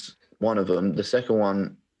one of them. The second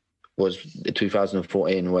one was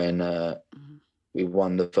 2014 when we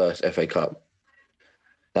won the first FA Cup.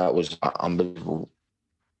 That was unbelievable.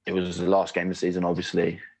 It was the last game of the season,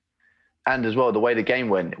 obviously. And as well, the way the game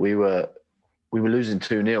went, we were losing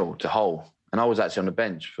 2-0 to Hull. And I was actually on the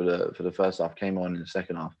bench for the first half, came on in the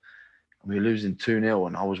second half. And we were losing 2-0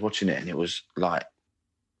 and I was watching it and it was like,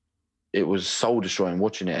 it was soul-destroying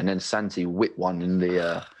watching it. And then Santi whipped one in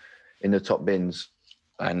the top bins.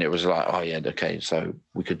 And it was like, oh, yeah, okay, so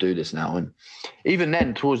we could do this now. And even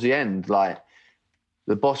then, towards the end, like,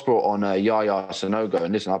 the boss brought on Yaya Sanogo.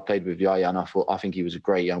 And listen, I played with Yaya and I think he was a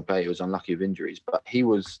great young player. He was unlucky with injuries. But he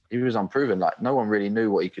was unproven. Like, no one really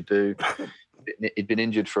knew what he could do. He'd been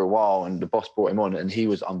injured for a while and the boss brought him on and he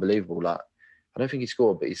was unbelievable. Like, I don't think he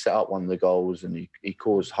scored, but he set up one of the goals and he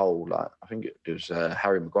caused Hull, like, I think it was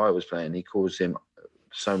Harry Maguire was playing. He caused him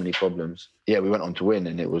so many problems. Yeah, we went on to win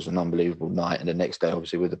and it was an unbelievable night. And the next day,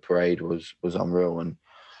 obviously, with the parade was unreal. And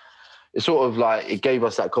it's sort of like, it gave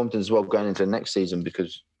us that confidence as well going into the next season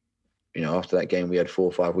because, after that game, we had 4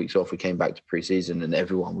 or 5 weeks off. We came back to pre-season and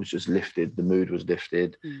everyone was just lifted. The mood was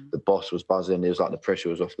lifted. The boss was buzzing. It was like the pressure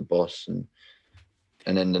was off the boss. And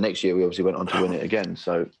then the next year, we obviously went on to win it again.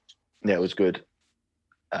 So, yeah, it was good.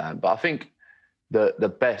 But I think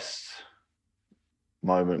the best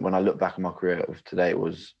moment when I look back on my career of today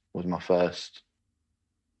was my first,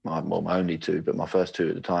 my only two, but my first two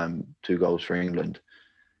at the time, 2 goals for England.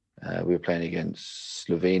 We were playing against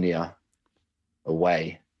Slovenia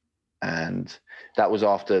away. And that was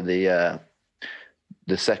after the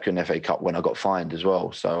second FA Cup when I got fined as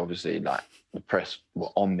well. So obviously, like, the press were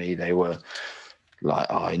on me. They were like,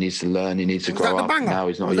 oh, he needs to learn, he needs to grow up. Now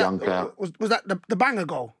he's not a young player. Was that the banger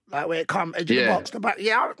goal? Like, where it come edge of the box?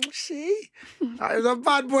 See? That was a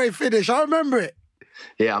bad boy finish. I remember it.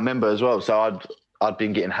 Yeah, I remember as well. So I'd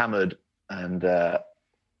been getting hammered And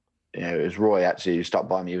it was Roy actually who stuck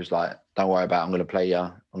by me. He was like, "Don't worry about it. I'm going to play you.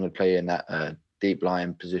 I'm going to play you in that deep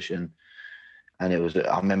lying position." And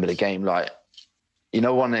I remember the game like,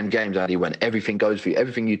 one of them games, Andy, when everything goes for you,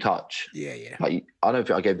 everything you touch. Yeah, yeah. Like, I don't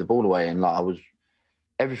think I gave the ball away, and like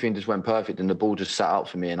everything just went perfect, and the ball just sat out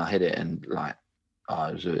for me, and I hit it, and like,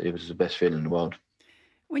 it was the best feeling in the world.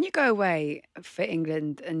 When you go away for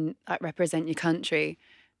England and like represent your country,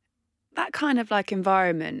 that kind of like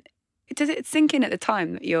environment, does it sink in at the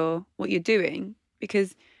time that what you're doing?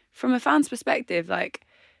 Because from a fan's perspective, like,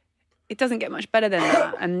 it doesn't get much better than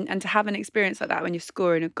that. And to have an experience like that when you're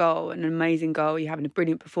scoring a goal, an amazing goal, you're having a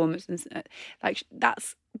brilliant performance, and like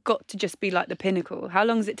that's got to just be like the pinnacle. How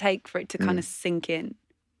long does it take for it to kind of sink in?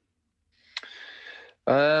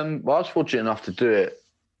 Well, I was fortunate enough to do it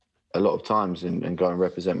a lot of times and go and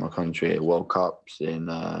represent my country at World Cups, in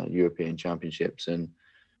European Championships. And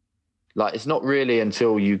like, it's not really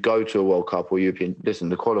until you go to a World Cup or European, listen,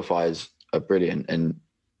 the qualifiers are brilliant, and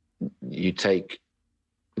you take,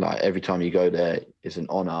 like, every time you go there is an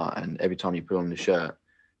honour, and every time you put on the shirt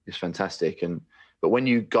is fantastic. But when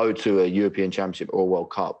you go to a European Championship or a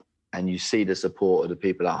World Cup and you see the support of the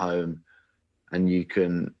people at home, and you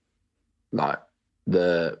can, like,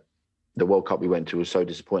 the World Cup we went to was so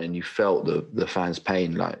disappointing. You felt the fans'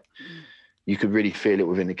 pain. Like, you could really feel it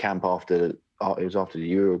within the camp after the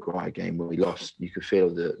Uruguay game when we lost. You could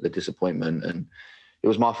feel the disappointment, and it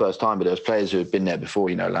was my first time, but there was players who had been there before,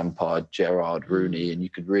 Lampard, Gerrard, Rooney, and you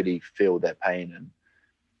could really feel their pain.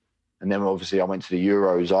 And then obviously I went to the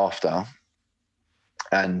Euros after,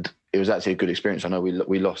 and it was actually a good experience. I know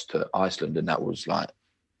we lost to Iceland, and that was like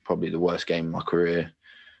probably the worst game of my career,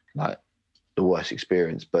 like the worst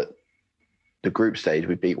experience. But the group stage,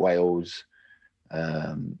 we beat Wales,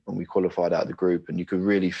 and we qualified out of the group, and you could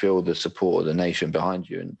really feel the support of the nation behind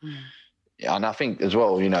you. And I think as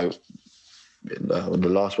well, the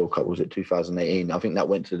last World Cup, was it 2018? I think that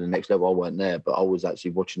went to the next level. I weren't there, but I was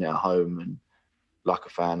actually watching it at home, and like a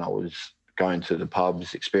fan, I was going to the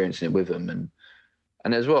pubs, experiencing it with them.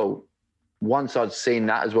 And as well, once I'd seen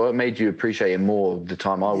that as well, it made you appreciate it more of the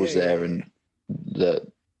time I was there and the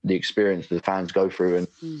experience the fans go through. And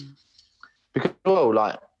because, well,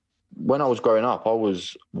 like, when I was growing up, I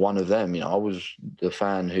was one of them. I was the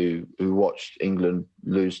fan who watched England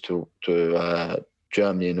lose to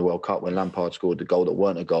Germany in the World Cup when Lampard scored the goal that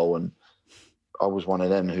weren't a goal, and I was one of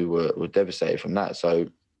them who were devastated from that. So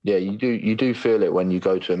yeah, you do feel it when you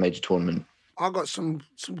go to a major tournament. I've got some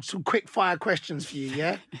quick fire questions for you,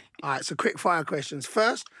 yeah? All right, so quick fire questions.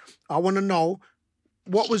 First, I want to know,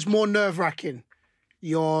 what was more nerve-wracking?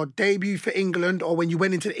 Your debut for England, or when you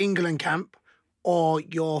went into the England camp, or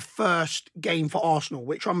your first game for Arsenal?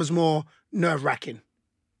 Which one was more nerve-wracking?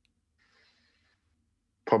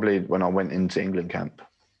 Probably when I went into England camp.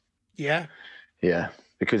 Yeah? Yeah,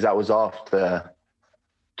 because that was after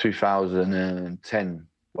 2010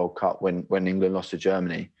 World Cup when England lost to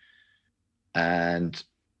Germany. And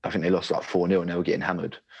I think they lost like 4-0 and they were getting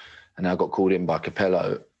hammered. And I got called in by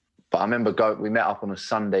Capello. But I remember we met up on a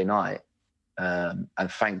Sunday night, and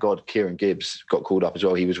thank God Kieran Gibbs got called up as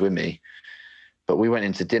well. He was with me. But we went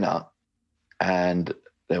into dinner, and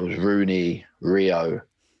there was Rooney, Rio,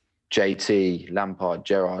 JT, Lampard,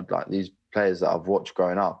 Gerrard, like these players that I've watched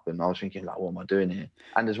growing up. And I was thinking, like, what am I doing here?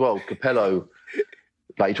 And as well, Capello,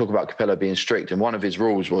 like, you talk about Capello being strict, and one of his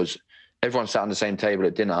rules was everyone sat on the same table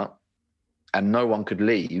at dinner and no one could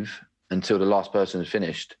leave until the last person had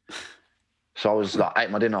finished. So I was like, ate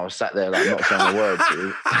my dinner, I was sat there like not saying a word.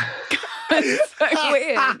 That's so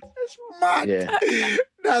weird. That's mad. Yeah.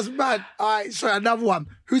 That's mad. All right, so another one.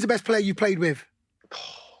 Who's the best player you played with?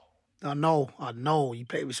 I know. You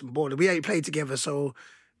played with some ballers. We ain't played together, so,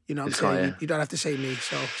 you know what I'm saying? You don't have to say me,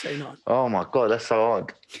 so say not. Oh, my God, that's so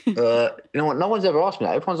hard. You know what? No one's ever asked me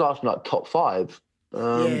that. Everyone's asked me, like, top 5.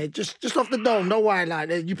 Yeah, just off the dome. Don't worry, like,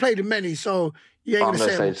 you played in many, so you ain't I'm going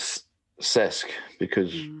going to to say Cesc,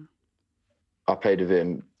 because I played with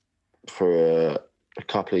him for a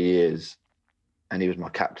couple of years, and he was my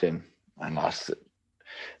captain. And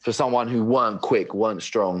for someone who weren't quick, weren't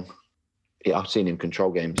strong, I've seen him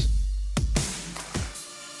control games.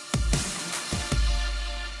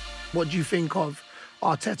 What do you think of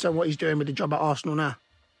Arteta and what he's doing with the job at Arsenal now?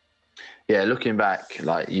 Yeah, looking back,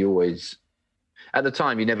 like, you always... At the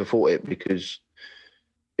time, you never thought it, because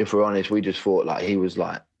if we're honest, we just thought like he was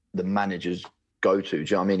like the manager's go-to. Do you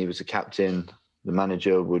know what I mean? He was the captain. The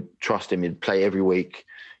manager would trust him. He'd play every week.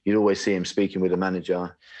 You'd always see him speaking with the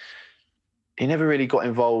manager. He never really got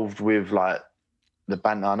involved with like the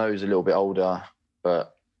banter. I know he was a little bit older,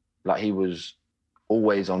 but like he was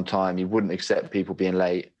always on time. He wouldn't accept people being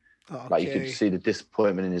late. Like you could see the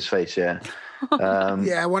disappointment in his face. Yeah.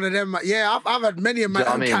 Yeah, one of them. Yeah, I've had many of my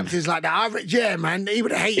own captains like that. Yeah, man, he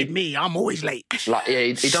would have hated me. I'm always late. Like, yeah,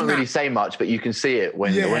 he don't really say much, but you can see it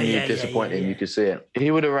when you disappoint him. You can see it.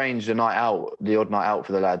 He would arrange the night out, the odd night out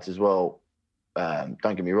for the lads as well. Don't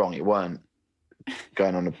get me wrong, it weren't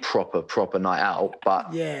going on a proper night out,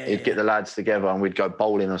 but he'd get the lads together and we'd go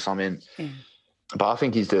bowling or something. But I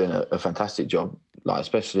think he's doing a fantastic job, like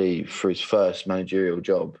especially for his first managerial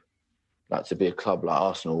job, like to be a club like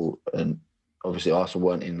Arsenal. And obviously Arsenal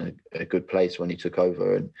weren't in a good place when he took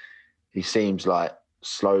over, and he seems like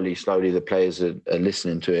slowly the players are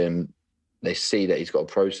listening to him. They see that he's got a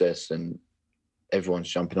process and everyone's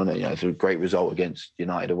jumping on it. You know, it's a great result against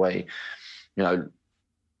United away. You know,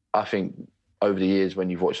 I think over the years when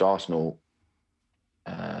you've watched Arsenal,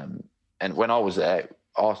 and when I was there,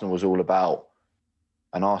 Arsenal was all about,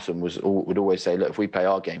 and Arsenal would always say, look, if we play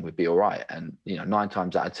our game, we'd be all right. And, 9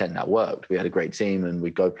 times out of 10, that worked. We had a great team and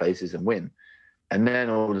we'd go places and win. And then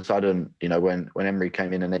all of a sudden, when Emery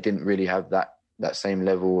came in and they didn't really have that same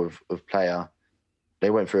level of player, they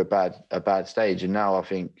went through a bad stage. And now I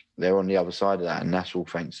think they're on the other side of that. And that's all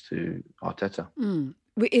thanks to Arteta.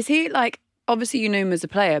 Is he like, obviously you know him as a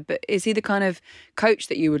player, but is he the kind of coach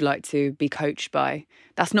that you would like to be coached by?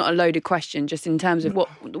 That's not a loaded question, just in terms of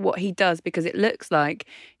what he does, because it looks like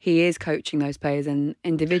he is coaching those players and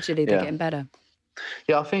individually they're getting better.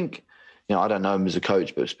 Yeah, I think, I don't know him as a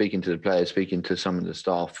coach, but speaking to the players, speaking to some of the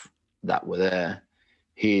staff that were there,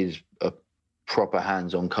 he is a proper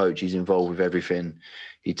hands-on coach. He's involved with everything.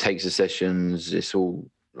 He takes the sessions. It's all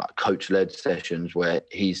like coach-led sessions where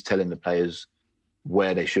he's telling the players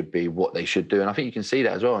where they should be, what they should do. And I think you can see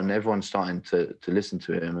that as well. And everyone's starting to listen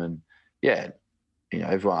to him. And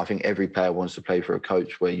everyone, I think every player wants to play for a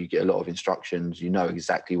coach where you get a lot of instructions. You know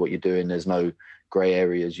exactly what you're doing. There's no grey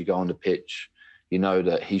areas. You go on the pitch, you know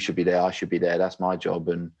that he should be there, I should be there. That's my job.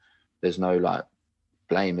 And there's no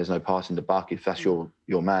blame. There's no passing the buck. If that's your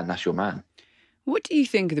man, that's your man. What do you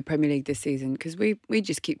think of the Premier League this season? Because we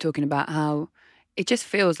just keep talking about how it just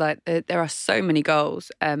feels like there are so many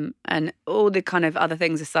goals, and all the kind of other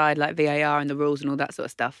things aside, like VAR and the rules and all that sort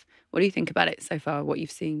of stuff. What do you think about it so far, what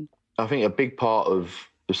you've seen? I think a big part of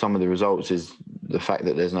some of the results is the fact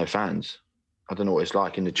that there's no fans. I don't know what it's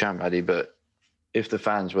like in the Champ, Addy, but if the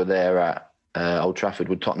fans were there at Old Trafford,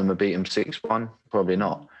 would Tottenham have beat them 6-1? Probably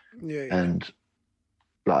not. Yeah. And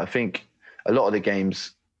I think a lot of the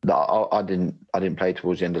games that I didn't play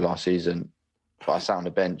towards the end of last season, but I sat on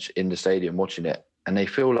the bench in the stadium watching it, and they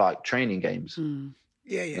feel like training games.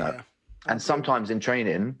 Yeah. And sometimes in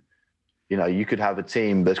training, you could have a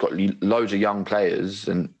team that's got loads of young players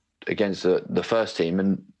and against the first team,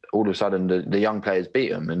 and all of a sudden the young players beat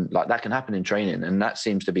them, and that can happen in training, and that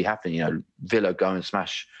seems to be happening. Villa go and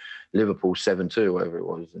smash Liverpool 7-2, whatever it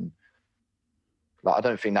was, and I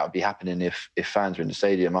don't think that would be happening if fans were in the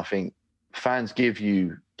stadium. I think fans give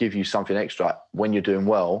you something extra when you're doing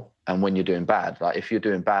well and when you're doing bad. Like if you're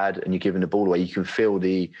doing bad and you're giving the ball away, you can feel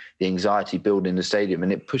the anxiety building in the stadium,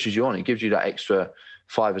 and it pushes you on. It gives you that extra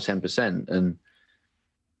 5 or 10%, and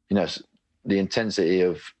the intensity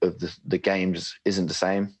of the games isn't the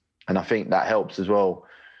same. And I think that helps as well.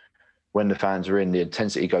 When the fans are in, the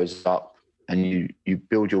intensity goes up and you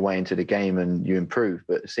build your way into the game and you improve.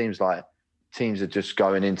 But it seems like teams are just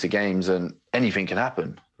going into games and anything can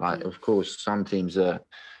happen. Of course, some teams are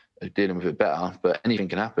dealing with it better, but anything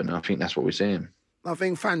can happen. And I think that's what we're seeing. I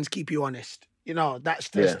think fans keep you honest. That's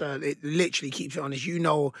just it literally keeps you honest.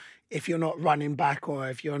 If you're not running back or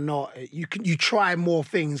if you're not, you try more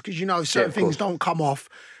things because certain things don't come off.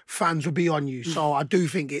 Fans will be on you. So I do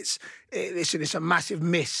think it's a massive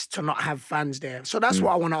miss to not have fans there. So that's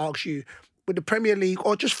what I want to ask you with the Premier League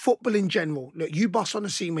or just football in general. Look, you bust on the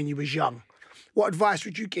scene when you was young. What advice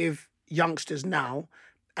would you give youngsters now?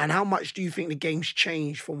 And how much do you think the game's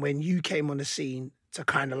changed from when you came on the scene to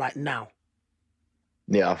kind of like now?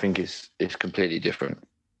 Yeah, I think it's completely different.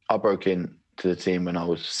 I broke into the team when I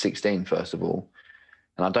was 16, first of all.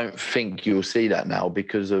 And I don't think you'll see that now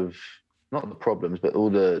because of, not the problems, but all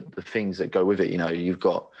the things that go with it. You've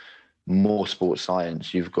got more sports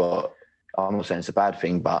science. You've got, I'm not saying it's a bad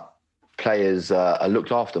thing, but players are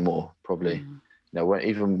looked after more, probably.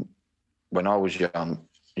 Even when I was young,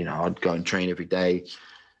 I'd go and train every day.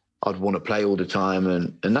 I'd want to play all the time.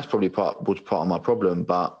 And that's probably was part of my problem.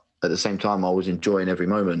 But at the same time, I was enjoying every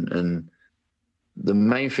moment. And the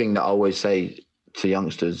main thing that I always say to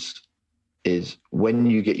youngsters is when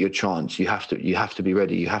you get your chance, you have to be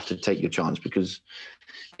ready. You have to take your chance, because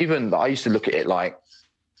even I used to look at it like,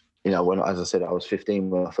 when, as I said, I was 15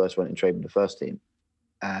 when I first went and trained with the first team.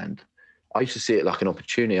 And I used to see it like an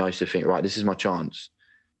opportunity. I used to think, right, this is my chance.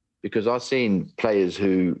 because I've seen players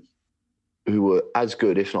who were as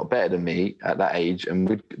good, if not better than me at that age, and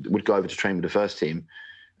would go over to train with the first team,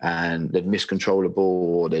 and they'd miscontrol a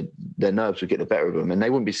ball, or their nerves would get the better of them, and they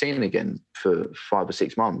wouldn't be seen again for 5 or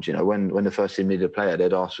 6 months. You know, when the first team needed a player,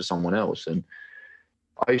 they'd ask for someone else. And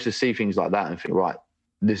I used to see things like that and think, right,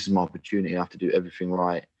 this is my opportunity. I have to do everything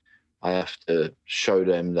right. I have to show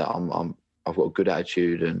them that I've got a good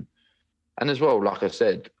attitude, and as well, like I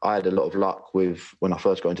said, I had a lot of luck with when I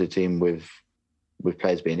first got into the team with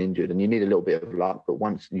players being injured, and you need a little bit of luck. But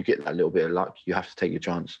once you get that little bit of luck, you have to take your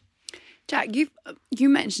chance. Jack, you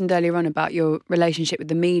mentioned earlier on about your relationship with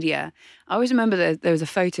the media. I always remember that there was a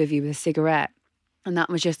photo of you with a cigarette, and that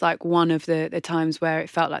was just like one of the times where it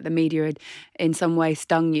felt like the media had in some way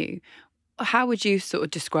stung you. How would you sort of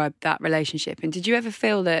describe that relationship? And did you ever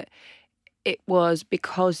feel that it was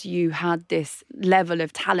because you had this level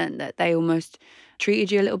of talent that they almost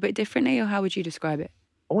treated you a little bit differently, or how would you describe it?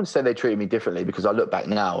 I wouldn't say they treated me differently, because I look back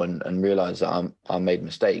now and realise that I made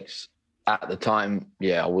mistakes. At the time,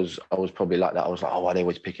 yeah, I was probably like that. I was like, oh, why are they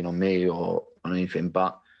always picking on me or on anything?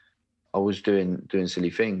 But I was doing silly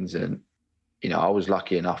things, and you know, I was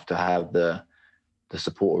lucky enough to have the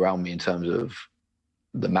support around me in terms of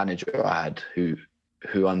the manager I had,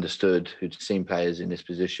 who understood, who'd seen players in this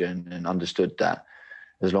position and understood that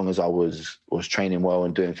as long as I was training well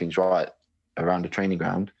and doing things right around the training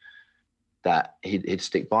ground, that he'd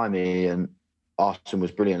stick by me. And Arsene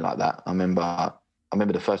was brilliant like that. I remember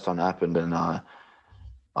the first time that happened, and I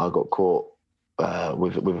got caught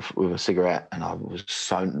with a cigarette, and I was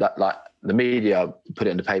so that, like, the media put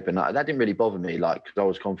it in the paper, and that didn't really bother me, like, because I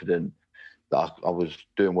was confident that I was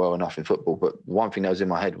doing well enough in football. But one thing that was in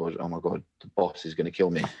my head was, oh my God, the boss is going to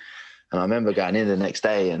kill me. And I remember going in the next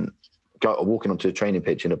day and walking onto the training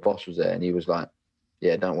pitch, and the boss was there, and he was like,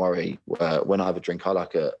 yeah, don't worry, when I have a drink, I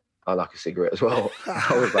like a cigarette as well.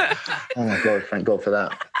 I was like, oh my God, thank God for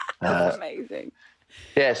that. That's amazing.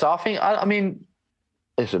 Yeah, so I mean,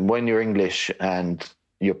 listen, when you're English and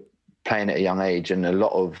you're playing at a young age and a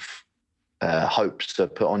lot of hopes are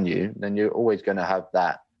put on you, then you're always going to have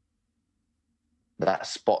that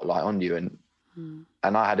spotlight on you. And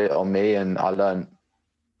I had it on me, and I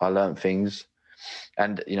learned things.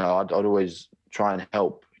 And, you know, I'd always try and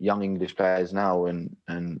help young English players now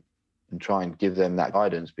and try and give them that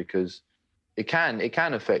guidance, because it can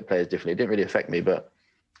affect players differently. It didn't really affect me, but,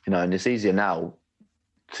 you know, and it's easier now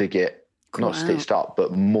to get not stitched up,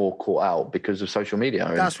 but more caught out because of social media.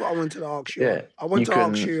 That's what I wanted to ask you. Yeah, I wanted to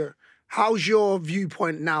ask you, how's your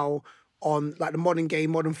viewpoint now on, like, the modern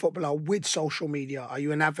game, modern footballer with social media? Are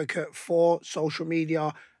you an advocate for social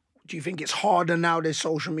media? Do you think it's harder now there's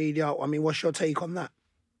social media? I mean, what's your take on that?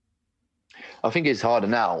 I think it's harder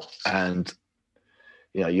now, and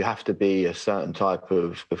you know, you have to be a certain type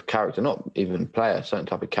of character, not even player, a certain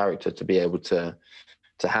type of character to be able to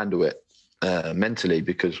handle it mentally,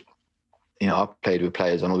 because, you know, I've played with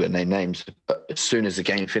players, I'm not going to name names, but as soon as the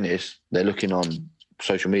game finished, they're looking on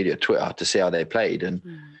social media, Twitter, to see how they played. And,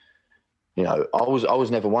 you know, I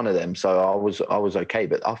was never one of them, so I was okay.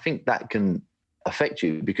 But I think that can affect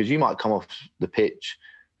you, because you might come off the pitch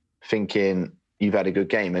thinking you've had a good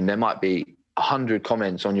game, and there might be 100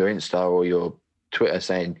 comments on your Insta or your Twitter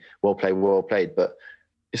saying, well played. But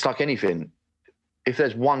it's like anything. If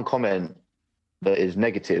there's one comment that is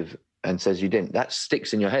negative and says you didn't, that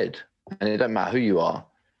sticks in your head, and it doesn't matter who you are.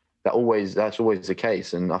 That's always the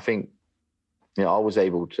case. And I think, you know, I was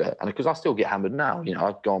able to, and because I still get hammered now, you know,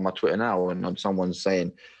 I go on my Twitter now and someone's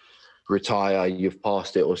saying, retire, you've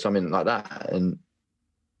passed it, or something like that. And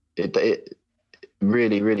it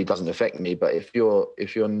really, really doesn't affect me. But if you're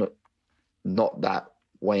not that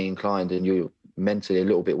way inclined and you're mentally a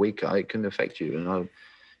little bit weaker, it can affect you. And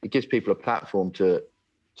it gives people a platform to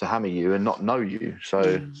hammer you and not know you.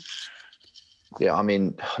 So, yeah, I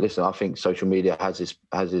mean, listen, I think social media has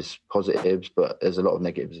its positives, but there's a lot of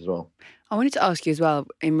negatives as well. I wanted to ask you as well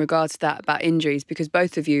in regards to that about injuries, because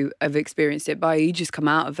both of you have experienced it. You just come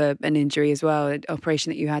out of an injury as well, an operation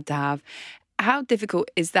that you had to have. How difficult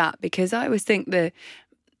is that? Because I always think that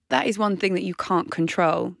is one thing that you can't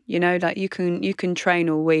control. You know, like you can train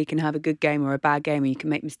all week and have a good game or a bad game, and you can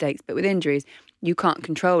make mistakes. But with injuries, you can't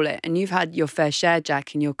control it. And you've had your fair share,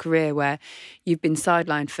 Jack, in your career where you've been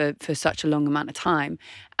sidelined for such a long amount of time.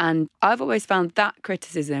 And I've always found that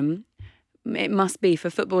criticism, it must be for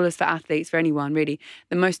footballers, for athletes, for anyone really,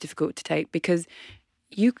 the most difficult to take, because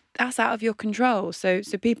that's out of your control. So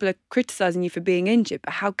people are criticising you for being injured,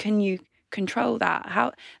 but how can you control that?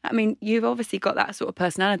 I mean, you've obviously got that sort of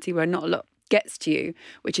personality where not a lot gets to you,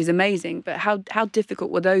 which is amazing. But how difficult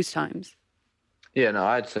were those times? Yeah, no,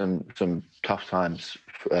 I had some tough times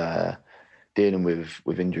dealing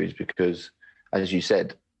with injuries, because, as you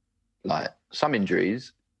said, like some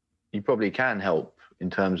injuries, you probably can help in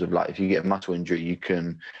terms of like if you get a muscle injury, you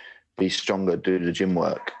can be stronger, do the gym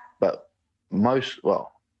work. But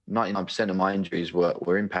 99% of my injuries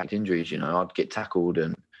were impact injuries. I'd get tackled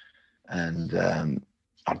and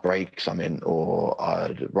I'd break something, or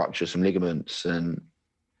I'd rupture some ligaments. And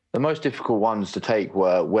the most difficult ones to take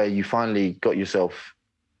were where you finally got yourself,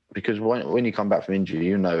 because when you come back from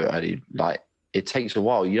injury, Eddie, like it takes a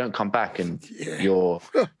while. You don't come back and you're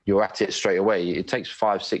at it straight away. It takes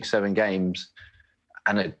 5, 6, 7 games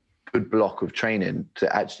and a good block of training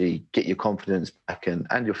to actually get your confidence back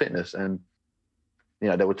and your fitness. And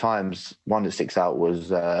there were times, one that sticks out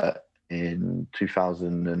was in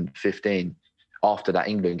 2015, after that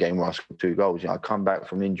England game where I scored 2 goals. I'd come back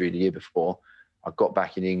from injury the year before. I got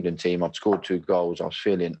back in the England team. I'd scored 2 goals. I was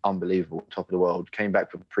feeling unbelievable, top of the world. Came back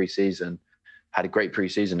from pre-season, had a great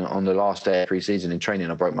pre-season. On the last day of pre-season in training,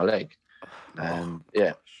 I broke my leg. And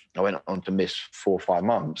I went on to miss 4 or 5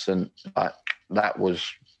 months. And that was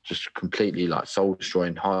just completely like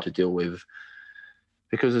soul-destroying, hard to deal with.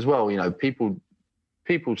 Because as well,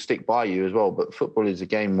 people stick by you as well. But football is a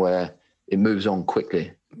game where it moves on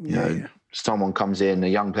quickly. Someone comes in, a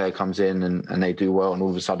young player comes in and they do well, and all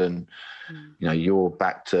of a sudden, you're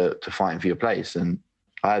back to fighting for your place. And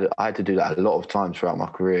I had to do that a lot of times throughout my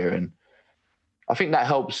career. And I think that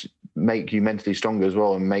helps make you mentally stronger as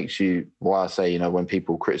well, and makes you, why I say, when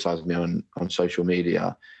people criticize me on social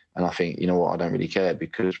media, and I think, I don't really care,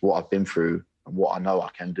 because what I've been through and what I know I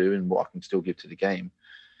can do and what I can still give to the game,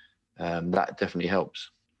 that definitely helps.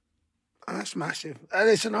 That's massive.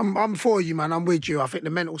 Listen, I'm for you, man. I'm with you. I think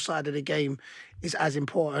the mental side of the game is as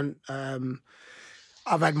important.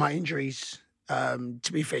 I've had my injuries.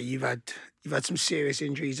 To be fair, you've had some serious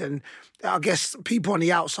injuries, and I guess people on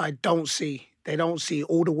the outside don't see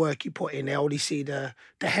all the work you put in. They only see the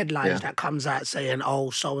headlines that comes out saying,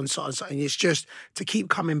 "Oh, so and so and so." And it's just to keep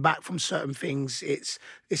coming back from certain things.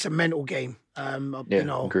 It's a mental game.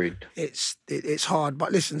 Agreed. It's hard,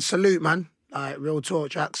 but listen, salute, man. Real talk,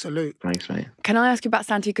 Jack. Salute. Thanks, mate. Can I ask you about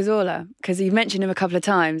Santi Cazorla? Because you've mentioned him a couple of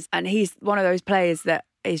times, and he's one of those players that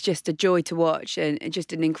is just a joy to watch and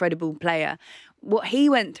just an incredible player. What he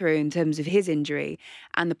went through in terms of his injury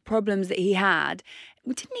and the problems that he had,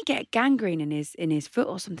 didn't he get gangrene in his foot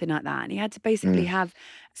or something like that? And he had to basically have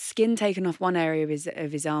skin taken off one area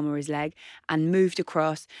of his arm or his leg and moved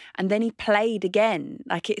across. And then he played again.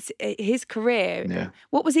 Like, it's his career. Yeah.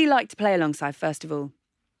 What was he like to play alongside, first of all?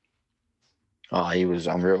 Oh, he was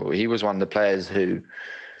unreal. He was one of the players who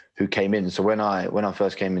came in. So when I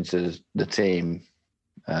first came into the team,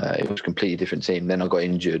 it was a completely different team. Then I got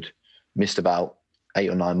injured, missed about 8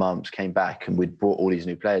 or 9 months, came back, and we'd brought all these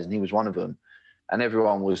new players, and he was one of them. And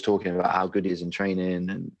everyone was talking about how good he is in training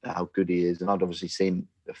and how good he is. And I'd obviously seen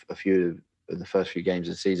a few of the first few games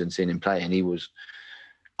of the season, seen him play, and he was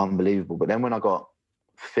unbelievable. But then when I got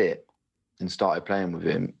fit and started playing with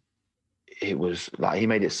him, it was like he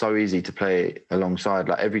made it so easy to play alongside.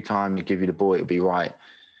 Like every time you give you the ball, it'll be right.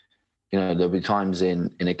 There'll be times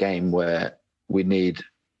in a game where we'd need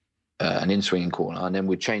an in-swinging corner, and then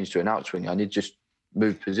we'd change to an out-swinger, and he'd just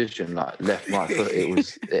move position, like left, right foot.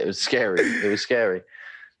 It was scary. It was scary.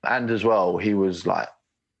 And as well, he was like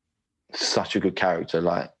such a good character.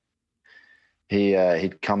 Like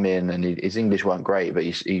he'd come in, and his English weren't great, but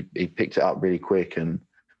he picked it up really quick. And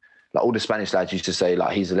like all the Spanish lads used to say,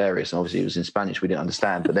 like, he's hilarious. And obviously it was in Spanish, we didn't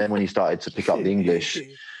understand. But then when he started to pick up the English,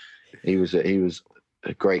 he was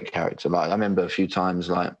a great character. Like I remember a few times,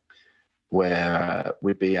 like where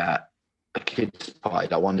we'd be at a kids' party,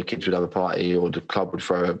 like one of the kids would have a party, or the club would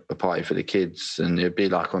throw a party for the kids, and it'd be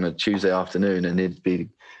like on a Tuesday afternoon, and he'd be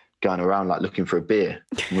going around like looking for a beer.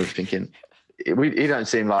 And we're thinking, he don't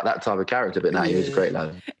seem like that type of character, but now he was a great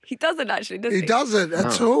lad. He doesn't actually, does he? He doesn't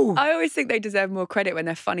at all. I always think they deserve more credit when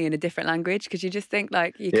they're funny in a different language, because you just think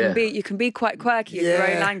like you can be quite quirky in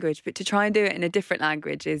your own language, but to try and do it in a different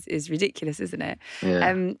language is ridiculous, isn't it?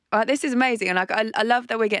 Yeah. This is amazing, and like I love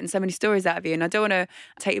that we're getting so many stories out of you. And I don't want to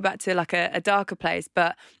take you back to like a darker place,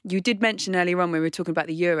 but you did mention earlier on when we were talking about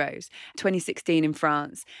the Euros 2016 in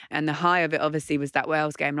France, and the high of it obviously was that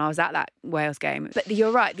Wales game, and I was at that Wales game. But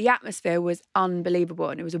you're right, the atmosphere was unbelievable,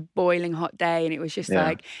 and it was a boiling hot day, and it was just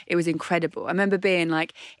like, it was incredible. I remember being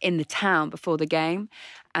like in the town before the game,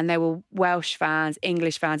 and there were Welsh fans,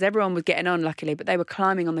 English fans, everyone was getting on luckily, but they were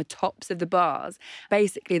climbing on the tops of the bars.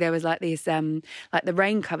 Basically there was like these like the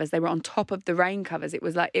rain covers, they were on top of the rain covers. It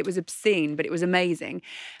was obscene, but it was amazing.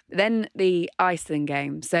 Then the Iceland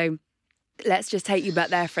game. So Let's just take you back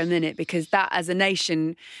there for a minute, because that, as a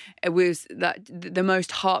nation, it was the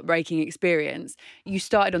most heartbreaking experience. You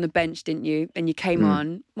started on the bench, didn't you? And you came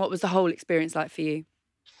on. What was the whole experience like for you?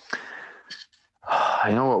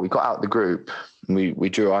 You know what? We got out the group. We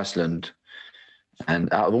drew Iceland,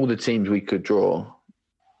 and out of all the teams we could draw,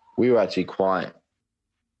 we were actually quite,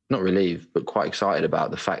 not relieved, but quite excited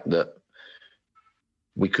about the fact that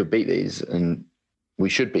we could beat these, and we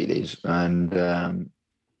should beat these. And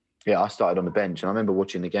I started on the bench, and I remember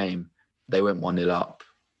watching the game. They went 1-0 up.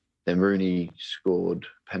 Then Rooney scored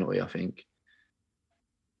penalty, I think.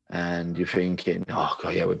 And you're thinking, oh,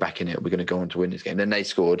 God, yeah, we're back in it. We're going to go on to win this game. Then they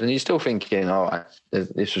scored. And you're still thinking, all right,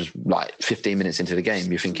 this was like 15 minutes into the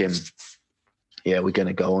game. You're thinking, yeah, we're going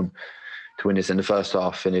to go on to win this. And the first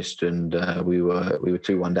half finished, and we were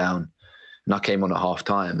 2-1 down. And I came on at half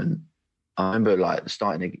time. And I remember like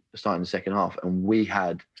starting the second half, and we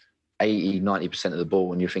had 80-90% of the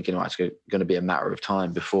ball. And you're thinking, oh, it's going to be a matter of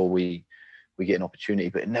time before we get an opportunity.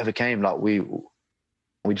 But it never came. Like we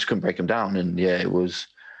just couldn't break them down. And yeah, it was...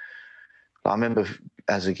 I remember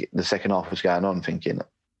as the second half was going on thinking,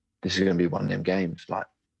 this is going to be one of them games. Like,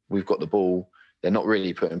 we've got the ball. They're not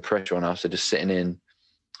really putting pressure on us. They're just sitting in.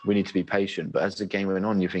 We need to be patient. But as the game went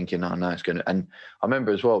on, you're thinking, oh, no, it's going to... And I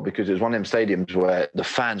remember as well, because it was one of them stadiums where the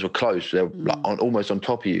fans were close. They were like almost on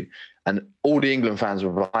top of you. And all the England fans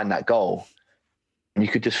were behind that goal. And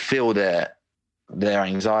you could just feel their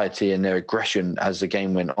anxiety and their aggression as the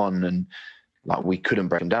game went on. And like, we couldn't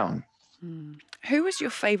break them down. Who was your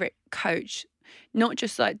favourite coach? Not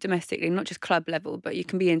just like domestically, not just club level, but you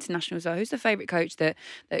can be international as well. Who's the favourite coach that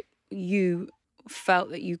you felt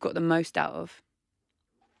that you got the most out of?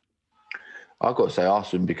 I've got to say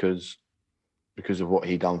Arsene because of what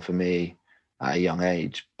he done for me at a young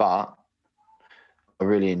age. But I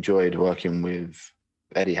really enjoyed working with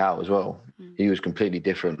Eddie Howe as well. He was completely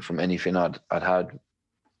different from anything I'd had,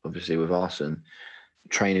 obviously, with Arsene.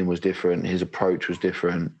 Training was different. His approach was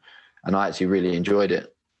different. And I actually really enjoyed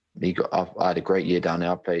it. I had a great year down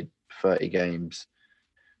there. I played 30 games.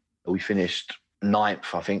 We finished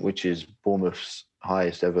 9th, I think, which is Bournemouth's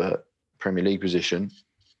highest ever Premier League position.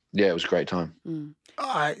 Yeah, it was a great time.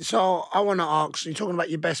 All right, so I want to ask, you're talking about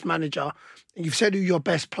your best manager. You've said who your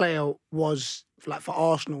best player was, like, for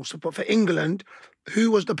Arsenal. So, but for England,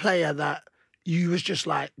 who was the player that you was just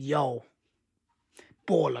like, yo,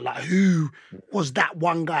 baller? Like, who was that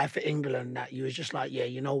one guy for England that you was just like, yeah,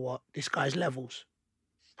 you know what, this guy's levels?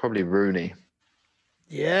 Probably Rooney.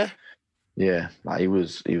 Yeah? Yeah, like he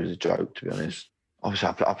was a joke, to be honest. Obviously,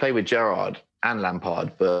 I played with Gerrard and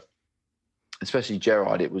Lampard, but especially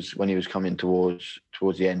Gerrard, it was when he was coming towards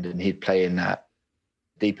the end, and he'd play in that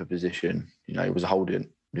deeper position. You know, he was a holding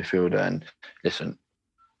midfielder. And listen,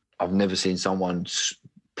 I've never seen someone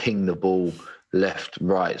ping the ball left,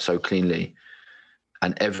 right so cleanly,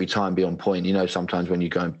 and every time be on point. You know, sometimes when you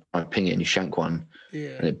go and ping it and you shank one,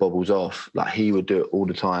 and it bobbles off, like he would do it all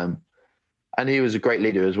the time. And he was a great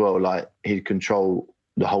leader as well. Like, he'd control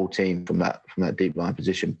the whole team from that deep line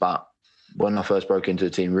position. But when I first broke into the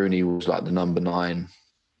team, Rooney was like the number 9,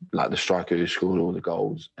 like the striker who scored all the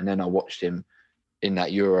goals. And then I watched him in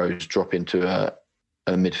that Euros drop into a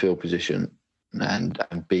midfield position and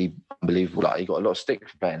be unbelievable. Like, he got a lot of stick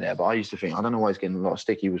for playing there. But I used to think, I don't know why he's getting a lot of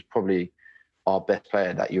stick. He was probably our best player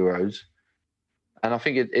at that Euros. And I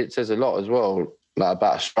think it says a lot as well, like,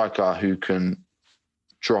 about a striker who can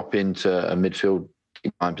drop into a midfield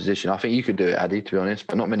position. I think you could do it, Addy, to be honest,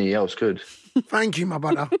 but not many else could. Thank you, my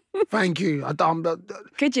brother. Thank you.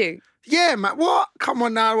 Could you? Yeah, man. What? Come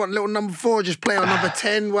on now. I want little number 4, just play on number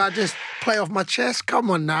 10 where I just play off my chest.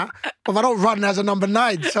 Come on now. But I don't run as a number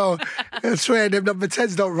 9, so I swear them number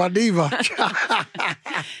 10s don't run either.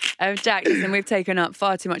 Jack, listen, we've taken up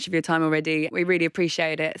far too much of your time already. We really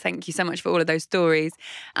appreciate it. Thank you so much for all of those stories.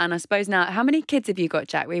 And I suppose now, how many kids have you got,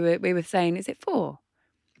 Jack? We were saying, is it 4?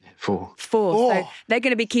 4. So they're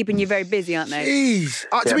going to be keeping you very busy, aren't they? Jeez.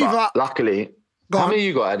 Luckily, how many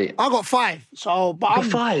you got, Eddie? I got 5. So, but I'm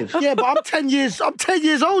 5. Yeah, but I'm 10 years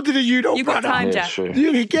older than you, though, you got brother. time, Jack. True.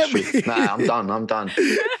 You can get me. Nah, I'm done.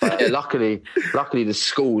 But yeah, luckily the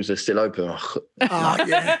schools are still open.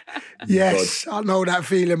 Yeah. Yes, I know that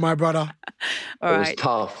feeling, my brother. All right. It was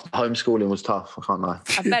tough. Homeschooling was tough. I can't lie.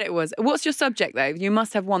 I bet it was. What's your subject, though? You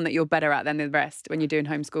must have one that you're better at than the rest when you're doing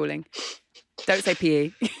homeschooling. Don't say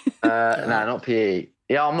PE. No, not PE.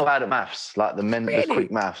 Yeah, I'm not bad at maths. Like the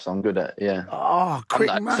quick maths, I'm good at. Yeah. Oh, quick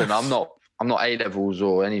maths. Listen, I'm not A-levels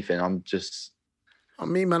or anything. I'm just. I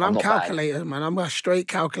mean, man, I'm calculator, bad. Man. I'm a straight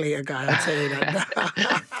calculator guy. I'll tell you that.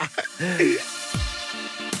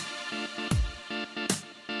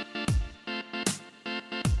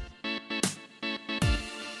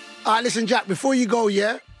 All right, listen, Jack, before you go,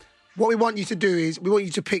 yeah, what we want you to do is we want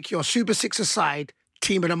you to pick your Super Six-a-side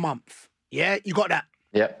team of the month. Yeah, you got that?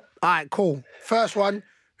 Yep. All right, cool. First one,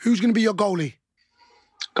 who's going to be your goalie?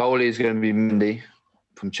 Goalie is going to be Mendy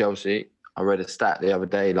from Chelsea. I read a stat the other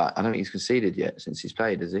day, like, I don't think he's conceded yet since he's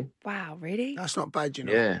played, has he? Wow, really? That's not bad, you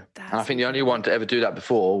know. Yeah. And I think the only one to ever do that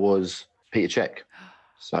before was Peter Cech.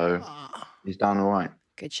 So he's done all right.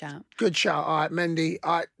 Good shout. Good shout. All right, Mendy.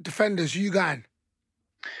 All right, defenders, who you going?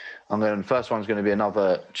 The first one's going to be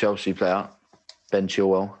another Chelsea player, Ben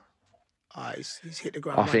Chilwell. All right, he's hit the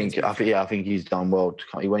ground. I think he's done well.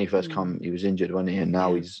 When he first come, he was injured, wasn't he? And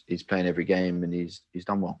now he's playing every game and he's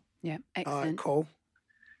done well. Yeah, excellent. All right, cool.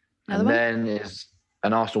 And then is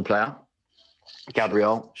an Arsenal player,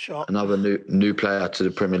 Gabriel, Shot. another new player to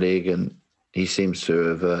the Premier League, and he seems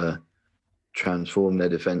to have transformed their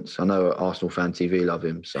defence. I know Arsenal fan TV love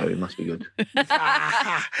him, so he must be good.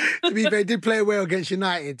 To be fair, he did play well against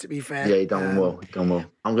United, to be fair. Yeah, he done well.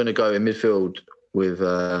 I'm going to go in midfield with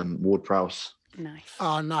Ward-Prowse. Nice.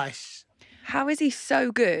 Oh, nice. How is he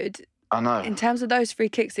so good? I know. In terms of those free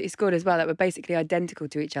kicks that he scored as well, that were basically identical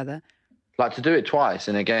to each other. Like, to do it twice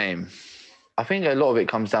in a game, I think a lot of it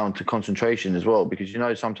comes down to concentration as well, because,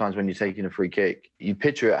 sometimes when you're taking a free kick, you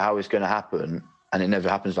picture it how it's going to happen, and it never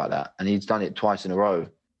happens like that. And he's done it twice in a row.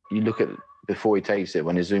 You look at before he takes it,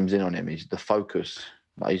 when it zooms in on him, he's the focus.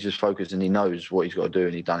 Like, he's just focused and he knows what he's got to do,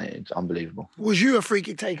 and he's done it. It's unbelievable. Was you a free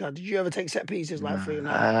kick taker? Did you ever take set pieces like free? You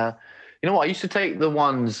know what? I used to take the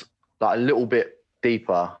ones like a little bit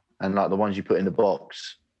deeper, and like the ones you put in the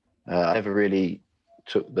box. I never really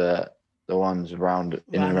took the ones around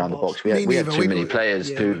the box. We had too many players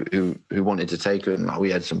who wanted to take it, and like,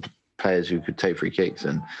 we had some players who could take free kicks,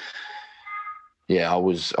 and I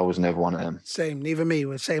was never one of them. Same, neither me.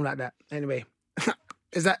 We're same like that. Anyway,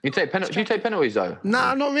 is that you take penalties? Do you take penalties though?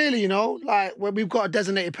 Nah, not really. Like when we've got a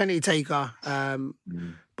designated penalty taker,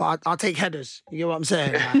 but I'll take headers. You get what I'm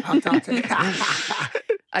saying? I'll take...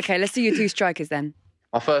 Okay, let's do your two strikers then.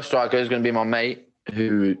 My first striker is going to be my mate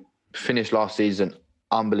who finished last season.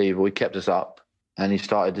 Unbelievable. He kept us up, and he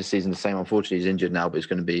started this season the same. Unfortunately, he's injured now, but it's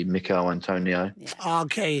going to be Mikel Antonio. Yeah.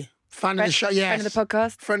 Okay. Fan of the show, yes. Friend of the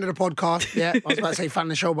podcast. Friend of the podcast, yeah. I was about to say fan of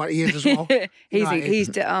the show, but he is as well.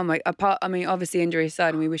 Obviously injury aside,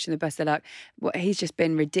 and we wish him the best of luck. He's just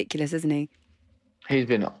been ridiculous, hasn't he? He's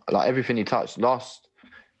been, like, everything he touched. The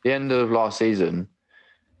end of last season,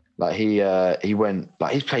 like, he went,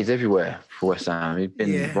 like, he's played everywhere for West Ham. He's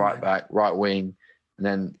been right back, right wing, and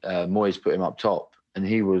then Moyes put him up top. And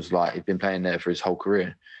he was like, he'd been playing there for his whole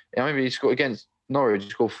career. I remember he scored against Norwich, he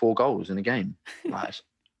scored 4 goals in a game. Like,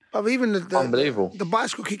 but even unbelievable. The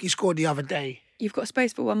bicycle kick he scored the other day. You've got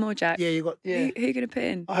space for one more, Jack. Yeah, you got. Yeah. Who are you going to put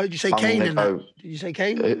in? I heard you say Kane in that. Did you say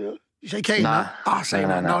Kane? You say Kane? Nah. I'll say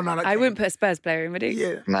that. No. I wouldn't put a Spurs player in, would you?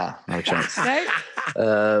 Yeah. Nah, no chance. No?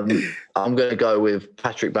 I'm going to go with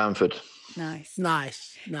Patrick Bamford. Nice.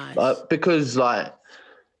 Because, like,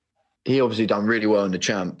 he obviously done really well in the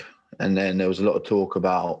Champ. And then there was a lot of talk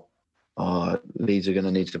about Leeds are going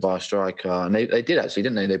to need to buy a striker. And they did actually,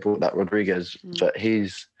 didn't they? They brought that Rodriguez. But he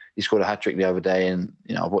scored a hat-trick the other day. And,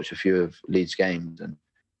 I've watched a few of Leeds games. And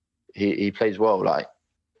he plays well. Like,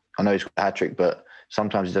 I know he's got a hat-trick, but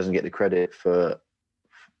sometimes he doesn't get the credit for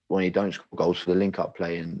when he don't score goals for the link-up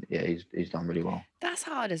play. And, he's done really well. That's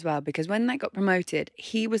hard as well, because when they got promoted,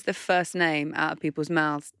 he was the first name out of people's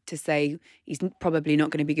mouths to say he's probably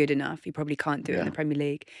not going to be good enough. He probably can't do it in the Premier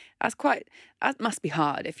League. That must be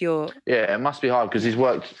hard if you're... Yeah, it must be hard because he's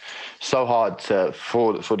worked so hard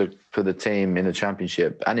for the team in the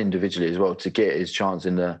Championship and individually as well to get his chance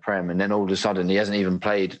in the Prem. And then all of a sudden he hasn't even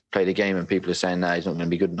played a game and people are saying, no, he's not going to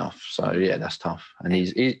be good enough. So, that's tough. And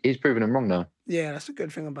he's proven them wrong, though. Yeah, that's a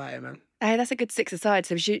good thing about it, man. Hey, that's a good six-a-side.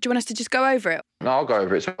 So do you want us to just go over it? No, I'll go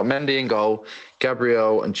over it. So Mendy in goal,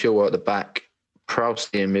 Gabriel and Chilwell at the back, Prowse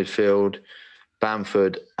in midfield,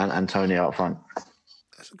 Bamford and Antonio up front.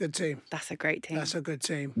 That's a good team. That's a great team. That's a good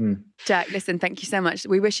team. Jack, listen, thank you so much.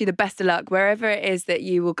 We wish you the best of luck wherever it is that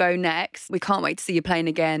you will go next. We can't wait to see you playing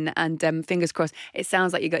again. And fingers crossed, it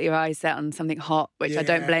sounds like you got your eyes set on something hot, which I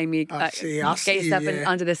don't blame you. I'll see yourself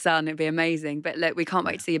under the sun. It'd be amazing. But look, we can't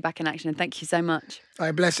wait to see you back in action. And thank you so much. All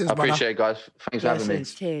right, blessings, I appreciate it, guys. Thanks for having me.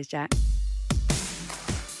 Cheers, Jack.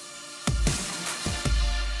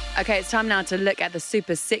 Okay, it's time now to look at the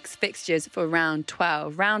Super 6 fixtures for round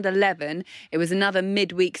 12. Round 11, it was another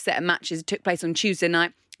midweek set of matches. It took place on Tuesday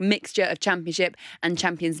night. mixture of Championship and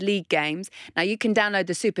Champions League games. Now, you can download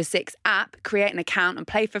the Super 6 app, create an account and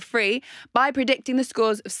play for free by predicting the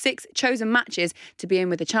scores of 6 chosen matches to be in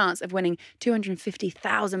with a chance of winning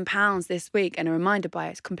 £250,000 this week. And a reminder,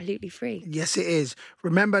 it's completely free. Yes, it is.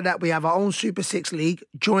 Remember that we have our own Super 6 league.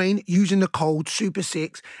 Join using the code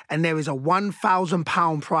Super6 and there is a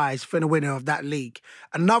 £1,000 prize for the winner of that league.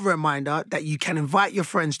 Another reminder that you can invite your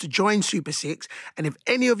friends to join Super 6, and if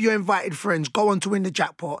any of your invited friends go on to win the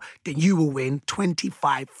jackpot, then you will win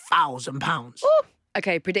 £25,000.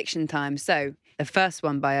 Okay, prediction time. So, the first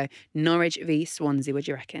one, Bio, Norwich v Swansea. What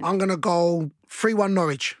do you reckon? I'm going to go 3-1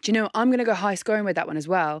 Norwich. Do you know, I'm going to go high scoring with that one as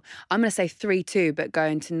well. I'm going to say 3-2, but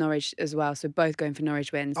going to Norwich as well. So both going for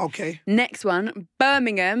Norwich wins. Okay. Next one,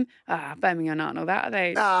 Birmingham. Birmingham aren't all that, are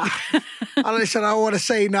they? Listen, I don't want to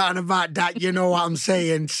say nothing about that. You know what I'm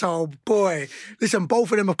saying? So, boy, listen,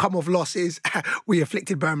 both of them have come off losses. We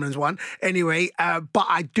afflicted Birmingham's one. Anyway, but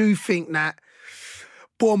I do think that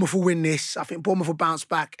Bournemouth will win this. I think Bournemouth will bounce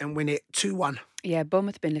back and win it 2-1. Yeah,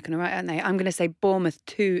 Bournemouth have been looking all right, haven't they? I'm going to say Bournemouth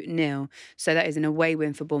 2-0. So that is an away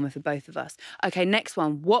win for Bournemouth for both of us. Okay, next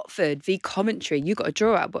one, Watford v Coventry. You got a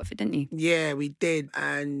draw out of Watford, didn't you? Yeah, we did.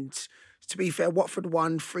 And to be fair, Watford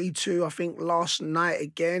won 3-2, I think, last night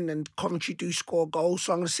again. And Coventry do score goals.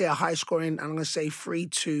 So I'm going to say a high scoring, and I'm going to say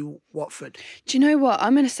 3-2 Watford. Do you know what?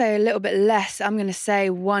 I'm going to say a little bit less. I'm going to say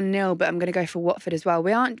 1-0, but I'm going to go for Watford as well.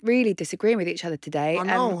 We aren't really disagreeing with each other today. I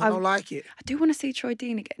know, I don't like it. I do want to see Troy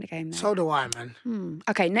Deeney get in the game, though. So do I, man.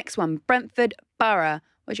 Okay, next one, Brentford Borough.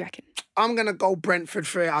 What do you reckon? I'm going to go Brentford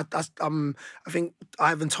for it. I think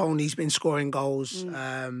Ivan Toney's been scoring goals.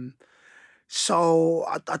 So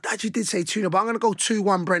I actually did say 2-0, but I'm going to go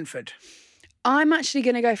 2-1 Brentford. I'm actually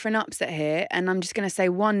going to go for an upset here, and I'm just going to say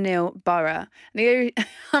 1-0 Borough. I'm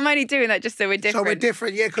only doing that just so we're different. So we're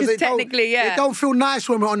different, yeah, because technically, it don't feel nice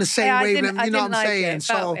when we're on the same wavelength. You know what I'm saying? It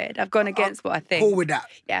felt weird. I've gone against what I think. Cool with that.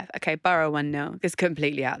 Yeah, okay, Borough 1-0. It's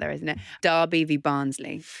completely out there, isn't it? Derby v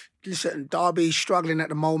Barnsley. Listen, Derby's struggling at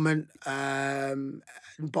the moment.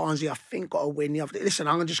 Barnsley, I think, got a win. Listen,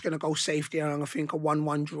 I'm just going to go safety and I'm going to think a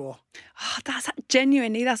 1-1 draw. Oh, that's what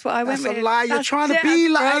I went with. That's a lie. You're trying to be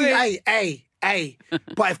like, hey.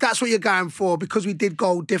 But if that's what you're going for, because we did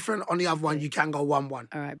go different on the other one, you can go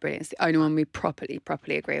 1-1. All right, brilliant. It's the only one we properly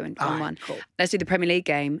agree on 1-1. Right, cool. Let's do the Premier League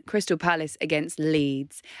game. Crystal Palace against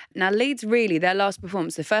Leeds. Now, Leeds really, their last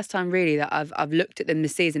performance, the first time really that I've looked at them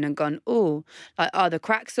this season and gone, are the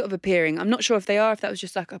cracks sort of appearing? I'm not sure if they are, if that was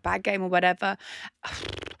just like a bad game or whatever.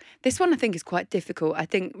 This one I think is quite difficult. I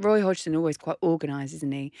think Roy Hodgson always quite organised,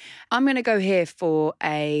 isn't he? I'm going to go here for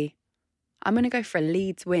a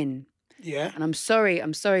Leeds win. Yeah. And I'm sorry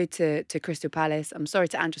to Crystal Palace. I'm sorry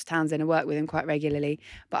to Andros Townsend. I work with him quite regularly.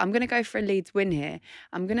 But I'm going to go for a Leeds win here.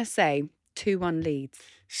 I'm going to say 2-1 Leeds.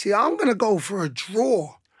 See, I'm going to go for a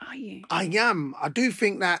draw. Are you? I am. I do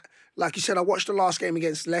think that, like you said, I watched the last game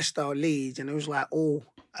against Leicester or Leeds and it was like,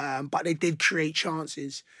 but they did create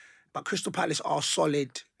chances. But Crystal Palace are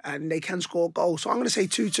solid and they can score goals. So I'm going to say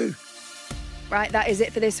 2-2. Right, that is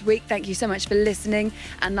it for this week. Thank you so much for listening.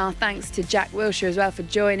 And our thanks to Jack Wilshere as well for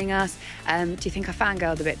joining us. Do you think I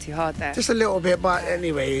fangirled a bit too hard there? Just a little bit, but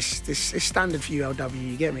anyway, it's standard for you, LW,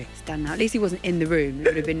 you get me? Stand now. At least he wasn't in the room. It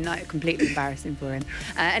would have been completely embarrassing for him.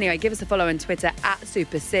 Anyway, give us a follow on Twitter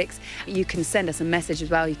 @Super6. You can send us a message as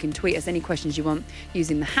well. You can tweet us any questions you want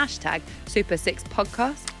using the hashtag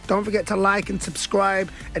Super6Podcast. Don't forget to like and subscribe.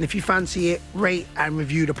 And if you fancy it, rate and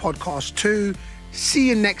review the podcast too. See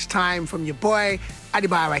you next time from your boy,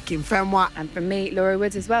 Adebayo Akinfenwa. And from me, Laura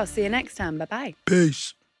Woods as well. See you next time. Bye-bye.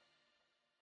 Peace.